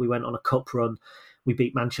playoffs, but we went on a cup run. We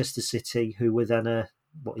beat Manchester City, who were then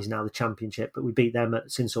what is now the Championship, but we beat them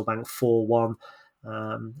at Sincilbank 4-1.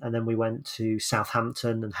 And then we went to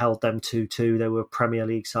Southampton and held them 2-2. They were a Premier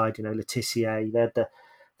League side, Letitia. They had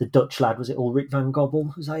the Dutch lad, was it Ulrich van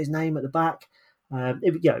Gobbel? Was that his name at the back?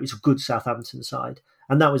 It was a good Southampton side.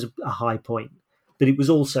 And that was a high point. But it was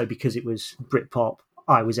also because it was Britpop.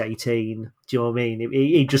 I was 18. Do you know what I mean?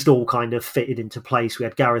 It just all kind of fitted into place. We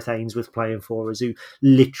had Gareth Ainsworth playing for us, who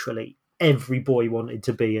literally every boy wanted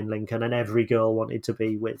to be in Lincoln and every girl wanted to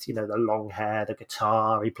be with, the long hair, the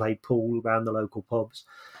guitar. He played pool around the local pubs.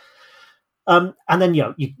 And then,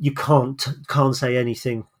 you can't say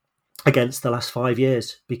anything against the last 5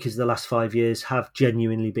 years, because the last 5 years have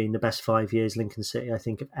genuinely been the best 5 years Lincoln City, I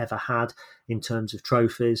think, have ever had in terms of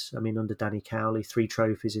trophies. I mean, under Danny Cowley, 3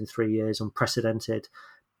 trophies in 3 years, unprecedented.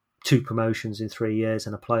 2 promotions in 3 years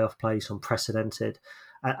and a playoff place, unprecedented.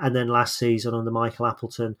 And then last season under Michael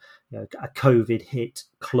Appleton, a COVID hit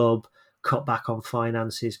club, cut back on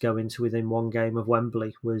finances, going to within 1 game of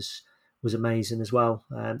Wembley was amazing as well.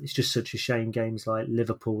 It's just such a shame games like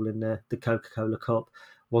Liverpool in the Coca-Cola Cup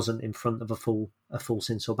wasn't in front of a full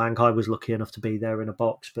Sincilbank. I was lucky enough to be there in a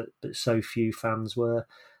box, but so few fans were.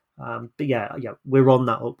 But yeah, we're on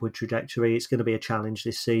that upward trajectory. It's going to be a challenge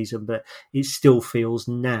this season, but it still feels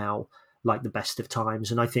now like the best of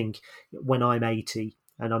times. And I think when I'm 80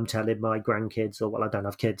 and I'm telling my grandkids, or well, I don't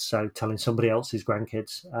have kids, so telling somebody else's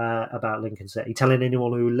grandkids about Lincoln City, telling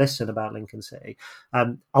anyone who will listen about Lincoln City,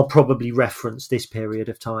 I'll probably reference this period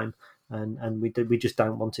of time, and we just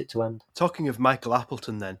don't want it to end. Talking of Michael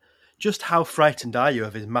Appleton then, just how frightened are you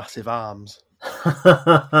of his massive arms?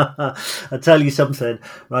 I'll tell you something,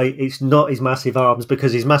 right? It's not his massive arms,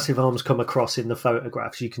 because his massive arms come across in the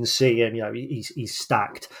photographs. You can see him, he's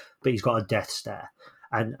stacked, but he's got a death stare.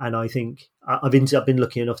 And I think I've been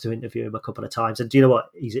lucky enough to interview him a couple of times. And do you know what?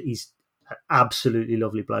 He's an absolutely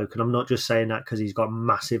lovely bloke. And I'm not just saying that because he's got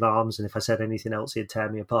massive arms, and if I said anything else, he'd tear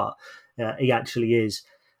me apart. He actually is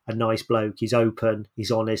a nice bloke. He's open,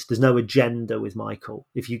 he's honest. There's no agenda with Michael.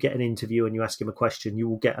 If you get an interview and you ask him a question, you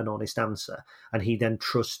will get an honest answer, and he then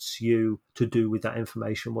trusts you to do with that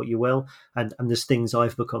information what you will. And there's things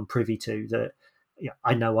I've become privy to that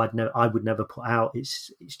I know I would never put out.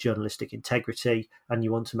 It's journalistic integrity, and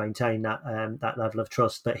you want to maintain that level of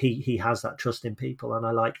trust. But he has that trust in people, and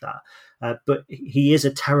I like that. But he is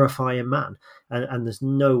a terrifying man, and there's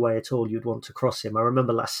no way at all you'd want to cross him. I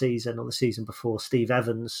remember last season or the season before, Steve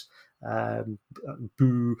Evans come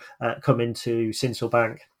into Sincil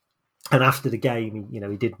Bank. And after the game,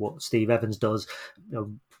 he did what Steve Evans does,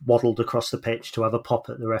 waddled across the pitch to have a pop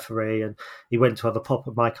at the referee, and he went to have a pop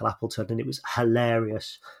at Michael Appleton, and it was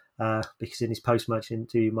hilarious because in his post-match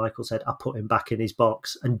interview, Michael said, "I put him back in his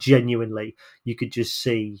box," and genuinely, you could just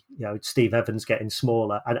see, Steve Evans getting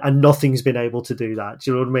smaller, and nothing's been able to do that. Do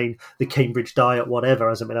you know what I mean? The Cambridge diet, whatever,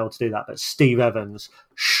 hasn't been able to do that, but Steve Evans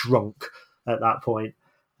shrunk at that point.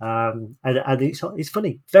 And it's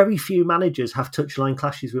funny. Very few managers have touchline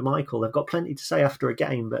clashes with Michael. They've got plenty to say after a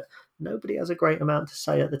game, but nobody has a great amount to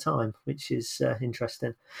say at the time, which is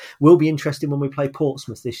interesting. Will be interesting when we play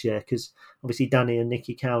Portsmouth this year, because obviously Danny and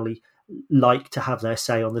Nicky Cowley like to have their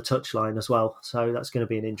say on the touchline as well. So that's going to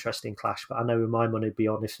be an interesting clash. But I know my money would be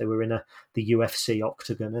on if they were in the UFC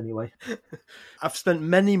octagon anyway. I've spent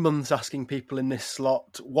many months asking people in this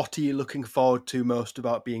slot, what are you looking forward to most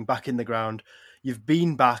about being back in the ground? You've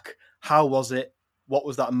been back. How was it? What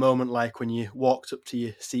was that moment like when you walked up to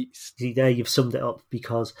your seats? See, there you've summed it up,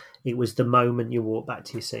 because it was the moment you walked back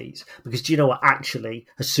to your seats. Because do you know what? Actually,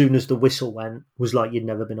 as soon as the whistle went, it was like you'd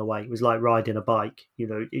never been away. It was like riding a bike.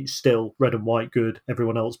 It's still red and white good,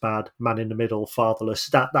 everyone else bad, man in the middle, fatherless,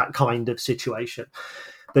 that kind of situation.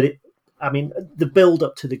 But the build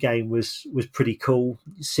up to the game was pretty cool.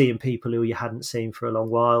 Seeing people who you hadn't seen for a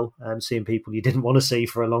long while, seeing people you didn't want to see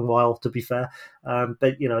for a long while, to be fair.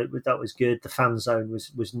 But that was good. The fan zone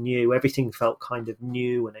was new. Everything felt kind of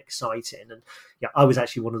new and exciting. And I was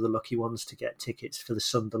actually one of the lucky ones to get tickets for the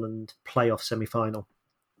Sunderland playoff semi-final.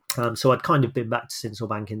 So I'd kind of been back to Sincil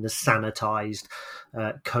Bank in the sanitised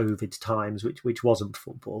COVID times, which wasn't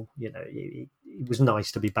football. It was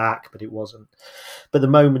nice to be back, but it wasn't. But the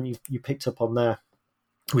moment you picked up on there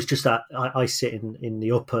was just that I sit in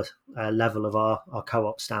the upper level of our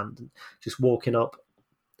co-op stand, and just walking up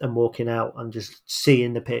and walking out and just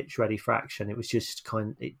seeing the pitch ready for action. It was just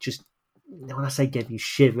when I say gave you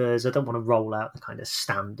shivers, I don't want to roll out the kind of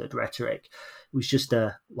standard rhetoric. It was just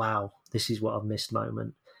a, wow, this is what I've missed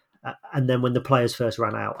moment. And then when the players first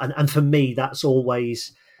ran out, and for me, that's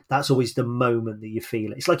always the moment that you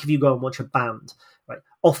feel it. It's like if you go and watch a band, right?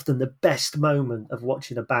 Often the best moment of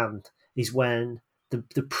watching a band is when the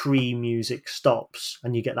pre-music stops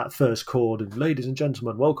and you get that first chord of "Ladies and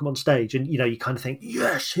gentlemen, welcome on stage," and you kind of think,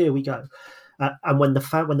 "Yes, here we go." And when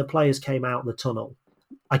the players came out of the tunnel,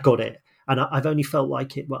 I got it. And I've only felt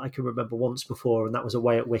like it, what I can remember once before, and that was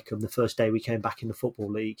away at Wycombe, the first day we came back in the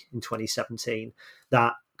Football League in 2017.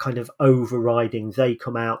 That kind of overriding, they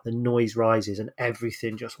come out, the noise rises, and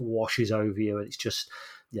everything just washes over you. And it's just,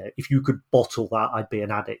 if you could bottle that, I'd be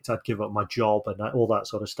an addict. I'd give up my job and all that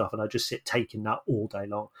sort of stuff. And I'd just sit taking that all day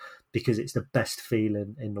long, because it's the best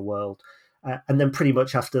feeling in the world. And then pretty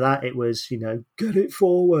much after that, it was, get it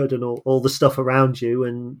forward and all the stuff around you,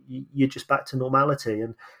 and you're just back to normality.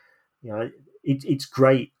 And it's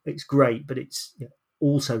great. It's great, but it's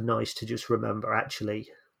also nice to just remember, actually,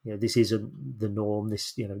 this isn't the norm.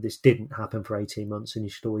 This didn't happen for 18 months, and you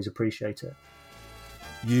should always appreciate it.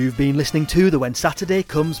 You've been listening to the When Saturday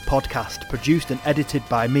Comes podcast, produced and edited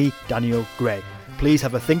by me, Daniel Gray. Please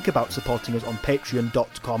have a think about supporting us on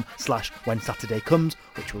patreon.com/whensaturdaycomes,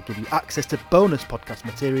 which will give you access to bonus podcast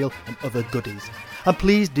material and other goodies. And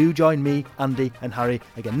please do join me, Andy and Harry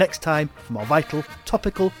again next time for more vital,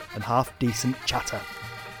 topical and half-decent chatter.